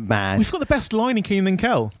 very mad. We've got the best line in Kenan and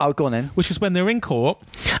Kel. Oh, go on then. Which is when they're in court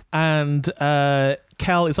and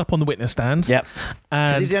Kel is up on the witness stand. Yep.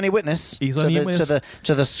 Because he's the only witness. He's only witness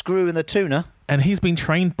to the screw in the tuna. And he's been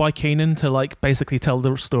trained by Kenan to like basically tell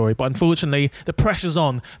the story. But unfortunately, the pressure's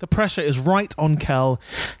on. The pressure is right on Kel.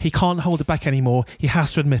 He can't hold it back anymore. He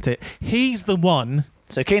has to admit it. He's the one.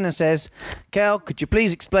 So Kenan says, Kel, could you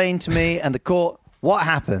please explain to me and the court what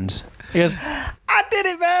happened? He goes, I did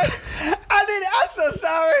it, man. I did it. I'm so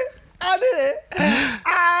sorry. I did it.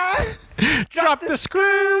 I dropped the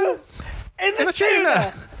screw in the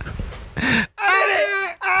tuna. I did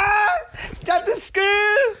it. I dropped the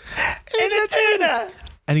screw in the tuna.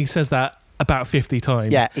 And he says that about 50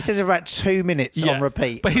 times. Yeah, he says it about 2 minutes on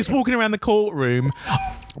repeat. But he's walking around the courtroom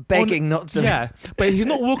begging not to. Yeah, but he's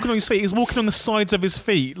not walking on his feet. He's walking on the sides of his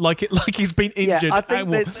feet, like he's been injured. Yeah, I think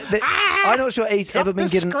I'm not sure he's ever been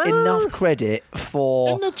given enough credit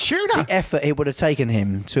for the effort it would have taken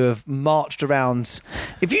him to have marched around.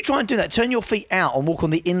 If you try and do that, turn your feet out and walk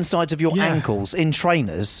on the insides of your ankles in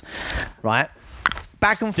trainers, right?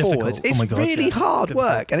 Back and forwards. It's really hard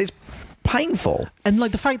work, and it's painful. And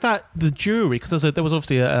like the fact that the jury, because there was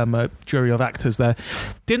obviously a jury of actors there,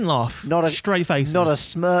 didn't laugh. Not a straight face. Not a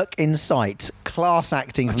smirk in sight. Class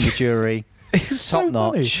acting from the jury. It's top so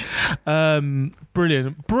notch.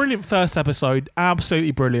 Brilliant first episode.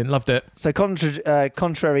 Absolutely brilliant. Loved it. So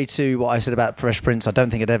contrary to what I said about Fresh Prince, I don't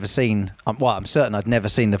think I'd ever seen. I'm certain I'd never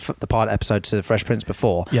seen the pilot episode to Fresh Prince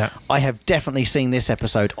before. Yeah, I have definitely seen this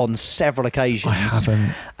episode on several occasions. I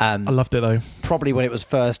haven't. I loved it though. Probably when it was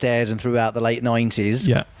first aired and throughout the late 90s.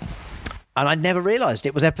 Yeah. And I never realised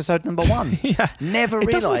it was episode number 1. Yeah. Never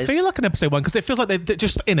realised. It doesn't feel like an episode 1 because it feels like they're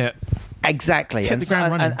just in it. Exactly.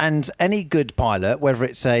 And any good pilot, whether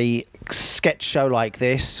it's a sketch show like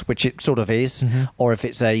this, which it sort of is, or if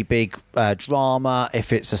it's a big drama,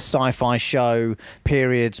 if it's a sci-fi show,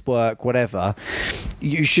 periods work, whatever,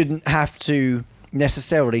 you shouldn't have to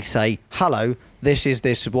necessarily say, hello, this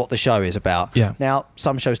is what the show is about. Yeah. Now,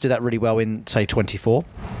 some shows do that really well in, say, 24.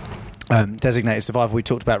 Designated Survivor we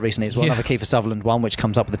talked about recently as well, another Kiefer Sutherland one, which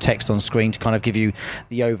comes up with the text on screen to kind of give you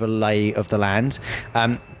the overlay of the land.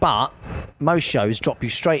 But most shows drop you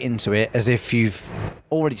straight into it as if you've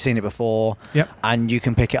already seen it before, and you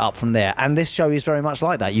can pick it up from there. And this show is very much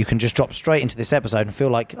like that. You can just drop straight into this episode and feel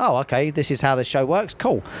like, oh, okay, this is how this show works.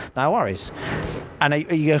 Cool, no worries.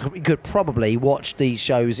 And you could probably watch these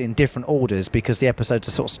shows in different orders because the episodes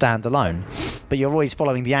are sort of standalone, but you're always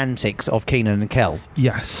following the antics of Kenan and Kel.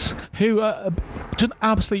 Yes, who just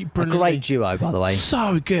absolutely brilliant. A great duo, by the way.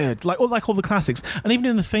 So good, like all the classics, and even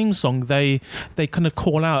in the theme song, they kind of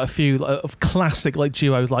call out a few of classic like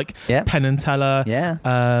duos like Penn and Teller,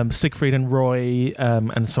 Siegfried and Roy,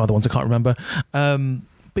 and some other ones I can't remember.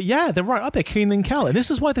 But yeah, they're right up there, Kenan and Kel, and this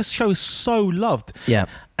is why this show is so loved. Yeah.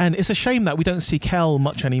 And it's a shame that we don't see Kel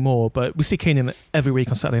much anymore, but we see Kenan every week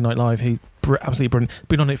on Saturday Night Live. He's absolutely brilliant.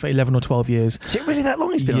 Been on it for 11 or 12 years. Is it really that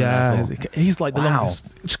long he's been on it for? He's like the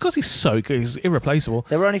longest. Just because he's so good. He's irreplaceable.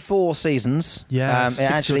 There were only 4 seasons. Yeah, it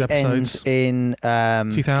actually ends in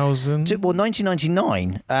 2000.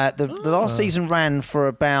 1999. The last season ran for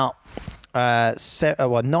about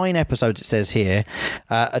 9 episodes. It says here,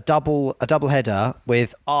 a double header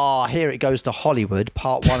with Here It Goes to Hollywood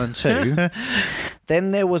Part 1 and 2.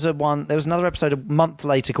 Then there was another episode a month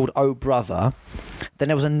later called Oh Brother. Then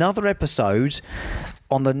there was another episode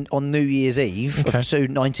on New Year's Eve of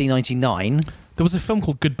 1999. There was a film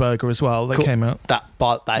called Good Burger as well that came out.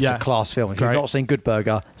 That's a class film. If you've not seen Good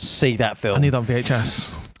Burger, see that film. I need that on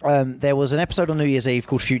VHS. There was an episode on New Year's Eve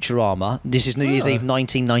called Futurama. This is New Year's Eve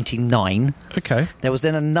 1999. Okay. There was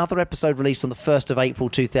then another episode released on the 1st of April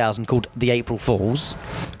 2000 called The April Fools.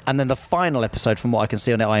 And then the final episode, from what I can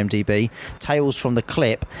see on IMDb, Tales from the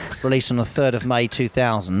Clip, released on the 3rd of May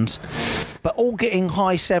 2000. But all getting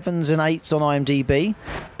high 7s and 8s on IMDb.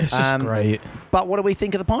 It's just great. But what do we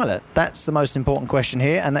think of the pilot? That's the most important question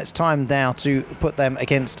here, and that's time now to put them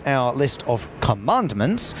against our list of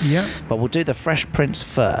commandments. Yeah. But we'll do the Fresh Prince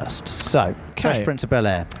first. So, Fresh Prince of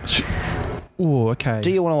Bel-Air. Oh, okay. Do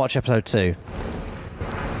you want to watch episode 2?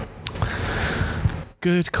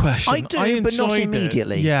 Good question. I do, but not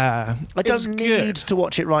immediately. Yeah. I don't need to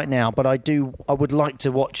watch it right now, but I would like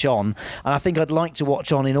to watch on, and I think I'd like to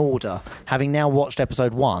watch on in order. Having now watched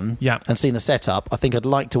episode 1 and seen the setup, I think I'd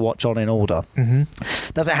like to watch on in order. Mm-hmm.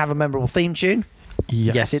 Does it have a memorable theme tune?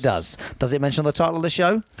 Yes, it does. Does it mention the title of the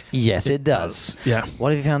show? Yes, it does. Yeah.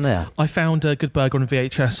 What have you found there? I found a Good Burger on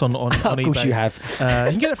VHS on eBay. Of course you have. You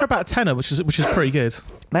can get it for about a tenner, which is pretty good.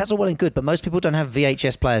 That's all well and good, but most people don't have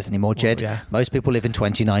VHS players anymore, Jed. Well, yeah. Most people live in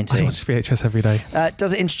 2019. I watch VHS every day.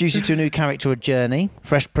 Does it introduce you to a new character or journey?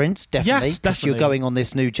 Fresh Prince, definitely. Yes, definitely. You're going on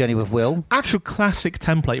this new journey with Will. Actual classic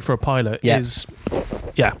template for a pilot is...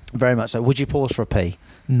 Yeah. Very much so. Would you pause for a pee?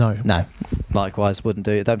 No. Likewise, wouldn't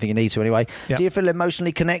do it. Don't think you need to anyway. Yep. Do you feel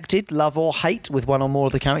emotionally connected, love or hate with one or more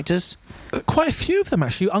of the characters? Quite a few of them,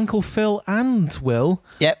 actually. Uncle Phil and Will.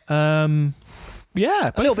 Yep.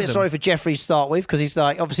 Yeah, a little bit sorry for Jeffrey to start with, because he's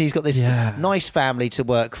obviously he's got this nice family to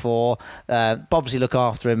work for, obviously look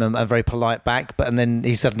after him and very polite back, and then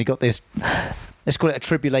he's suddenly got this, let's call it a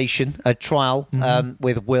tribulation, a trial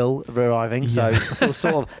with Will arriving. So I feel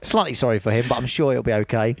sort of slightly sorry for him, but I'm sure it'll be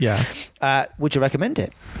okay. Yeah. Would you recommend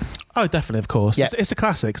it? Oh, definitely, of course. Yeah. It's a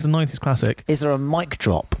classic. It's a 90s classic. Is there a mic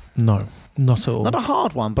drop No, not at all. Not a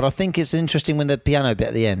hard one, but I think it's interesting when the piano bit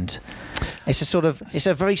at the end. It's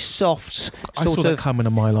a very soft I saw that coming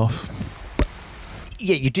a mile off.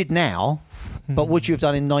 Yeah, you did now, but would you have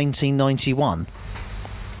done in 1991?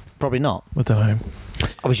 Probably not. I don't know.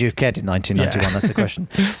 Would you have cared in 1991? That's the question.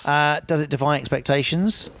 Does it defy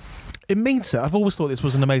expectations? It means it. I've always thought this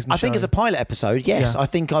was an amazing show. I think as a pilot episode, yes. Yeah. I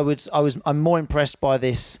think I'm more impressed by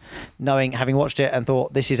this, having watched it and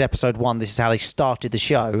thought this is episode 1. This is how they started the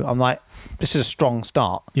show. I'm like, this is a strong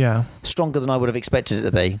start. Yeah, stronger than I would have expected it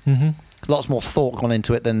to be. Lots more thought gone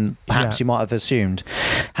into it than perhaps you might have assumed.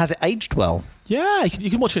 Has it aged well? Yeah, you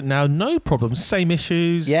can watch it now, no problem. Same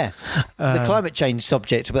issues. Yeah. The climate change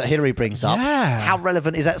subject that Hillary brings up. Yeah. How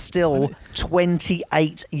relevant is that still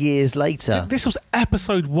 28 years later? This was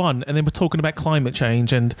episode 1, and then we're talking about climate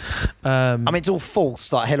change. And I mean, it's all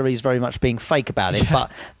false. Like, Hillary's very much being fake about it,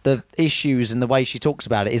 but the issues and the way she talks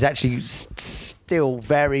about it is actually still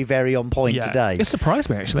very, very on point today. It surprised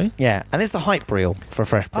me, actually. Yeah. And it's the hype reel for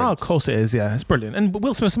Fresh Prince. Oh, of course it is, yeah. It's brilliant. And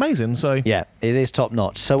Will Smith's amazing, so... Yeah, it is top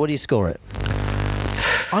notch. So what do you score it?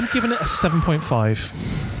 I'm giving it a 7.5.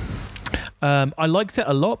 I liked it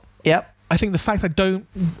a lot. Yep. I think the fact I'm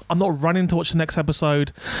not running to watch the next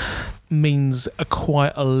episode means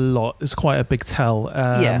quite a lot. It's quite a big tell.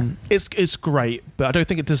 It's great, but I don't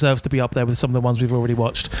think it deserves to be up there with some of the ones we've already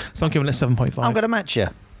watched. So I'm giving it a 7.5. I'm going to match you.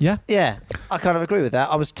 Yeah? Yeah, I kind of agree with that.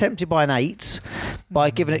 I was tempted by an 8 by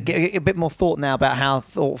giving it a bit more thought now about how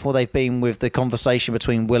thoughtful they've been with the conversation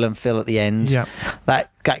between Will and Phil at the end. Yeah. That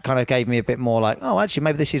kind of gave me a bit more like, oh, actually,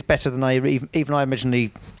 maybe this is better than I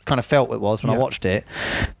originally kind of felt it was when I watched it.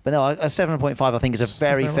 But no, a 7.5 I think is a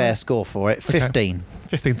very fair score for it. 15.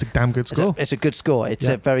 15's a damn good score. It's a good score. It's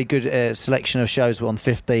a very good selection of shows. We're on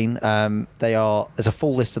 15. There's a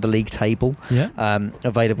full list of the league table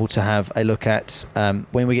available to have a look at.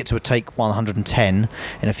 When we get to a take 110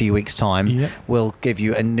 in a few weeks' time, we'll give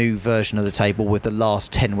you a new version of the table with the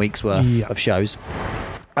last 10 weeks worth of shows.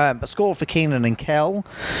 A score for Kenan and KEL.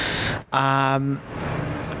 I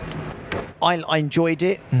enjoyed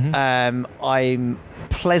it. I'm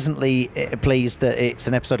pleasantly pleased that it's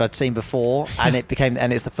an episode I'd seen before and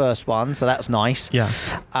it's the first one, so that's nice. But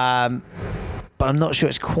I'm not sure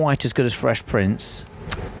it's quite as good as Fresh Prince.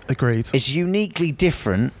 Agreed. It's uniquely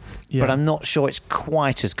different, but I'm not sure it's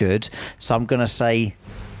quite as good, so I'm gonna say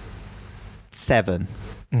 7.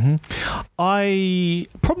 I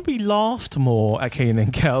probably laughed more at Kenan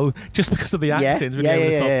and KEL just because of the acting.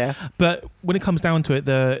 But when it comes down to it,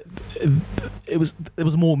 there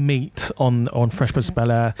was more meat on Fresh Prince of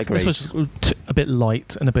Bel-Air. This was a bit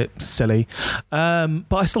light and a bit silly,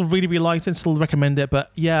 but I still really, really liked it and still recommend it.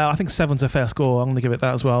 But yeah, I think 7's a fair score. I'm going to give it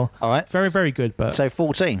that as well. All right, very, very good. But so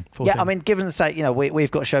 14. Yeah, I mean, given the say,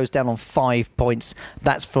 we've got shows down on 5 points.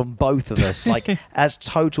 That's from both of us. Like as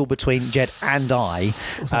total between Jed and I.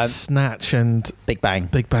 Snatch and Big Bang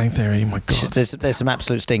Theory. My God, there's some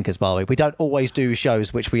absolute stinkers, by the way. We don't always do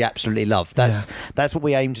shows which we absolutely love. That's what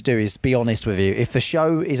we aim to do, is be honest with you. If the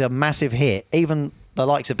show is a massive hit, even the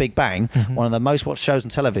likes of Big Bang, one of the most watched shows on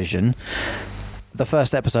television, the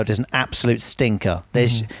first episode is an absolute stinker.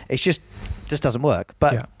 It's just doesn't work.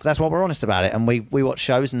 But that's why we're honest about it, and we watch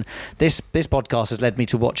shows, and this podcast has led me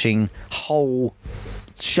to watching whole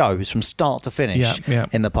shows from start to finish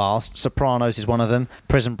in the past. Sopranos is one of them.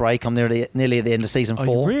 Prison Break, I'm nearly at the end of season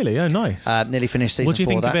 4. Really? Oh, nice. Nearly finished season 4. What do you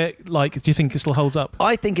think of it? Like, do you think it still holds up?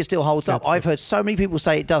 I think it still holds up. I've heard so many people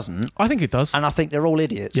say it doesn't. I think it does. And I think they're all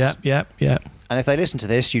idiots. Yeah. And if they listen to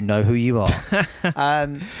this, you know who you are.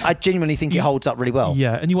 I genuinely think it holds up really well.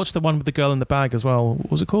 Yeah, and you watched the one with the girl in the bag as well.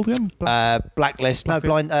 What was it called again? Blacklist. No,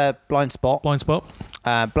 Blind Spot. Blind Spot.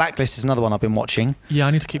 Blacklist is another one I've been watching. Yeah,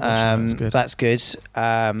 I need to keep watching that. That's good.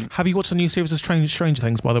 Have you watched the new series of Stranger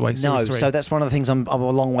Things, by the way? No, so that's one of the things I'm a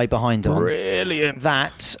long way behind on. Brilliant.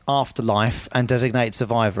 That, Afterlife, and Designated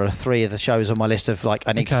Survivor are 3 of the shows on my list of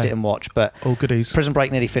I need to sit and watch. But all goodies. Prison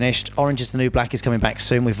Break nearly finished. Orange is the New Black is coming back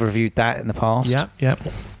soon. We've reviewed that in the past. Yeah.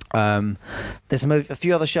 There's a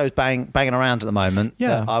few other shows banging around at the moment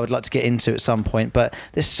that I would like to get into at some point, but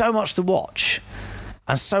there's so much to watch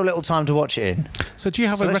and so little time to watch it in. So do you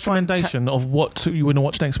have a recommendation of what you want to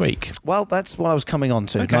watch next week? Well, that's what I was coming on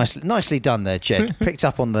to. Okay. Nicely done there, Jed. Picked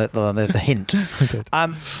up on the hint.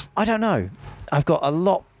 I don't know. I've got a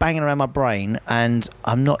lot banging around my brain, and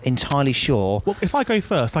I'm not entirely sure. Well, if I go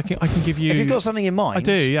first, I can give you... If you've got something in mind... I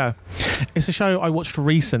do, yeah. It's a show I watched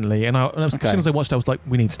recently, and as soon as I watched it, I was like,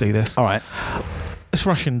 we need to do this. All right. It's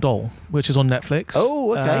Russian Doll, which is on Netflix.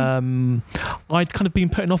 Oh, okay. I'd kind of been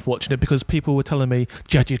putting off watching it because people were telling me,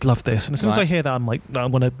 Jed, you'd love this. And as soon as I hear that, I'm like, no,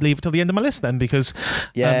 I'm going to leave it till the end of my list then because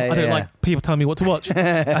I don't like people telling me what to watch.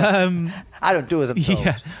 I don't do as I'm told.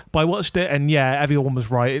 Yeah, but I watched it and everyone was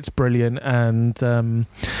right. It's brilliant. And the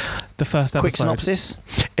first episode... Quick synopsis?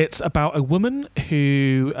 It's about a woman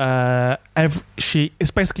who...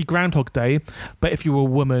 it's basically Groundhog Day, but if you're a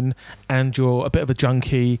woman and you're a bit of a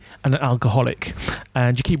junkie and an alcoholic,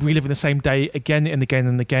 and you keep reliving the same day again and again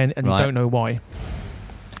and again, and you don't know why.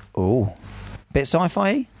 Oh, bit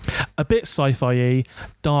sci-fi? A bit sci-fi-y,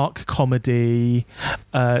 dark comedy,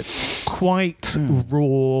 quite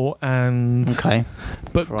raw and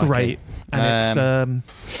but great. And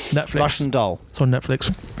it's Netflix. Russian Doll. It's on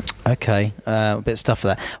Netflix. Okay, a bit of stuff for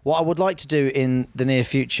that. What I would like to do in the near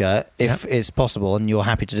future, if it's possible, and you're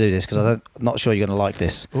happy to do this, because I'm not sure you're going to like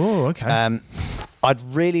this. Oh, okay. I'd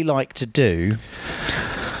really like to do...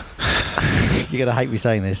 You're going to hate me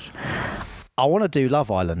saying this. I want to do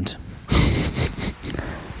Love Island.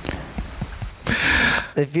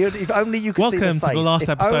 If only you could see the face. Welcome to the last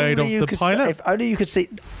episode of the pilot. If only you could see...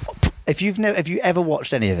 Have you ever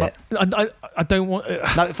watched any of it? I don't want...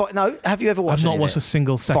 No, have you ever watched I've any not watched of it? a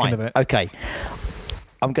single second of it. Okay.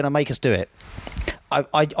 I'm going to make us do it.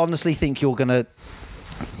 I honestly think you're going to...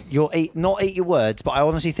 not eat your words, but I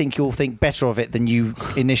honestly think you'll think better of it than you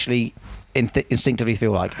initially instinctively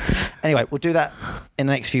feel like. Anyway, we'll do that in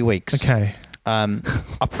the next few weeks. Okay. I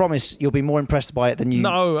promise you'll be more impressed by it than you.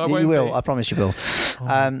 No, I won't you will. be. I promise you will.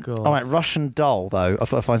 God. All right, Russian Doll though. I've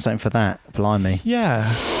got to find something for that. Blimey. Yeah.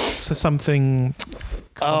 So something.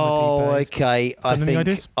 Okay.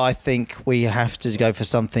 I think we have to go for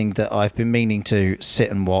something that I've been meaning to sit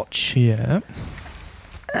and watch. Yeah.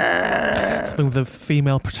 Something with a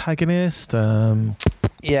female protagonist.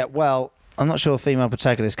 Yeah. Well, I'm not sure a female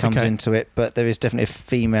protagonist comes into it, but there is definitely a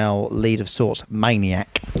female lead of sorts.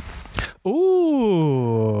 Maniac.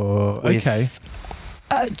 Ooh. Okay.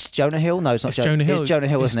 It's Jonah Hill? No, it's not Jonah Hill. It's Jonah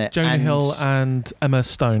Hill, isn't it? Jonah Hill and Emma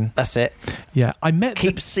Stone. That's it. Yeah, I met.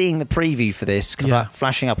 Keep seeing the preview for this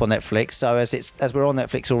flashing up on Netflix. So as we're on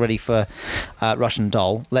Netflix already for Russian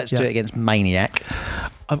Doll, let's do it against Maniac.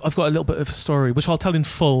 I've got a little bit of a story, which I'll tell in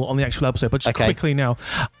full on the actual episode, but just quickly now.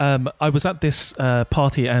 I was at this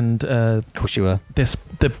party and... of course you were. This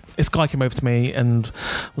guy came over to me and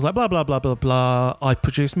was like, blah, blah, blah, blah, blah. I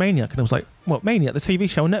produced Maniac. And I was like, what, Maniac, the TV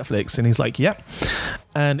show on Netflix? And he's like, yep.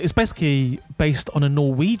 And it's basically based on a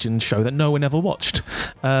Norwegian show that no one ever watched.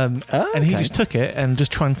 And he just took it and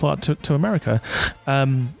just transplanted it to America.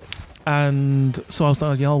 And so I was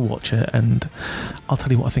like, I'll watch it and I'll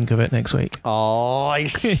tell you what I think of it next week. Oh,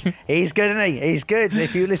 he's good, isn't he? He's good.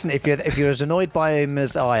 If you're as annoyed by him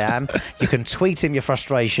as I am, you can tweet him your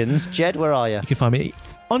frustrations. Jed, where are you? You can find me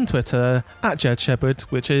on Twitter at Jed Shepherd,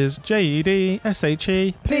 which is JEDSHEPHERD.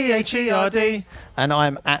 And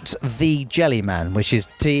I'm at The Jellyman, which is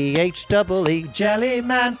THEE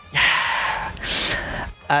Jellyman. Yeah.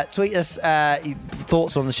 Tweet us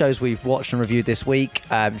thoughts on the shows we've watched and reviewed this week.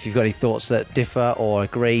 If you've got any thoughts that differ or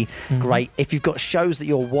agree, great. If you've got shows that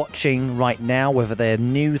you're watching right now, whether they're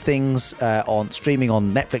new things on streaming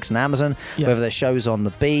on Netflix and Amazon, whether they're shows on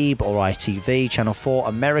the BEL or ITV, Channel 4,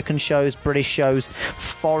 American shows, British shows,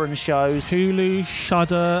 foreign shows, Hulu,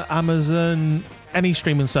 Shudder, Amazon, any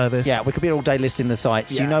streaming service. Yeah, we could be all day listing the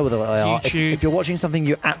sites. You know what they are. If you're watching something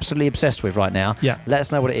you're absolutely obsessed with right now, let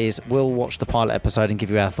us know what it is. We'll watch the pilot episode and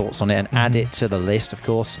give you our thoughts on it and add it to the list, of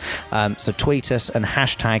course. So tweet us and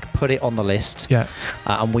hashtag put it on the list. Yeah.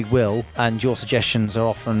 And we will. And your suggestions are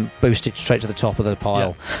often boosted straight to the top of the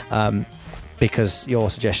pile. Yeah. Because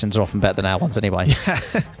your suggestions are often better than our ones anyway. Yeah.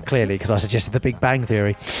 Clearly, because I suggested the Big Bang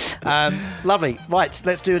Theory. Lovely. Right,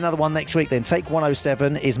 let's do another one next week then. Take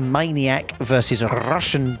 107 is Maniac versus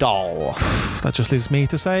Russian Doll. That just leaves me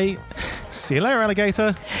to say, see you later,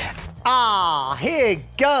 alligator. Here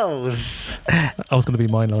goes. That was going to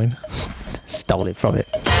be my line. Stole it from it.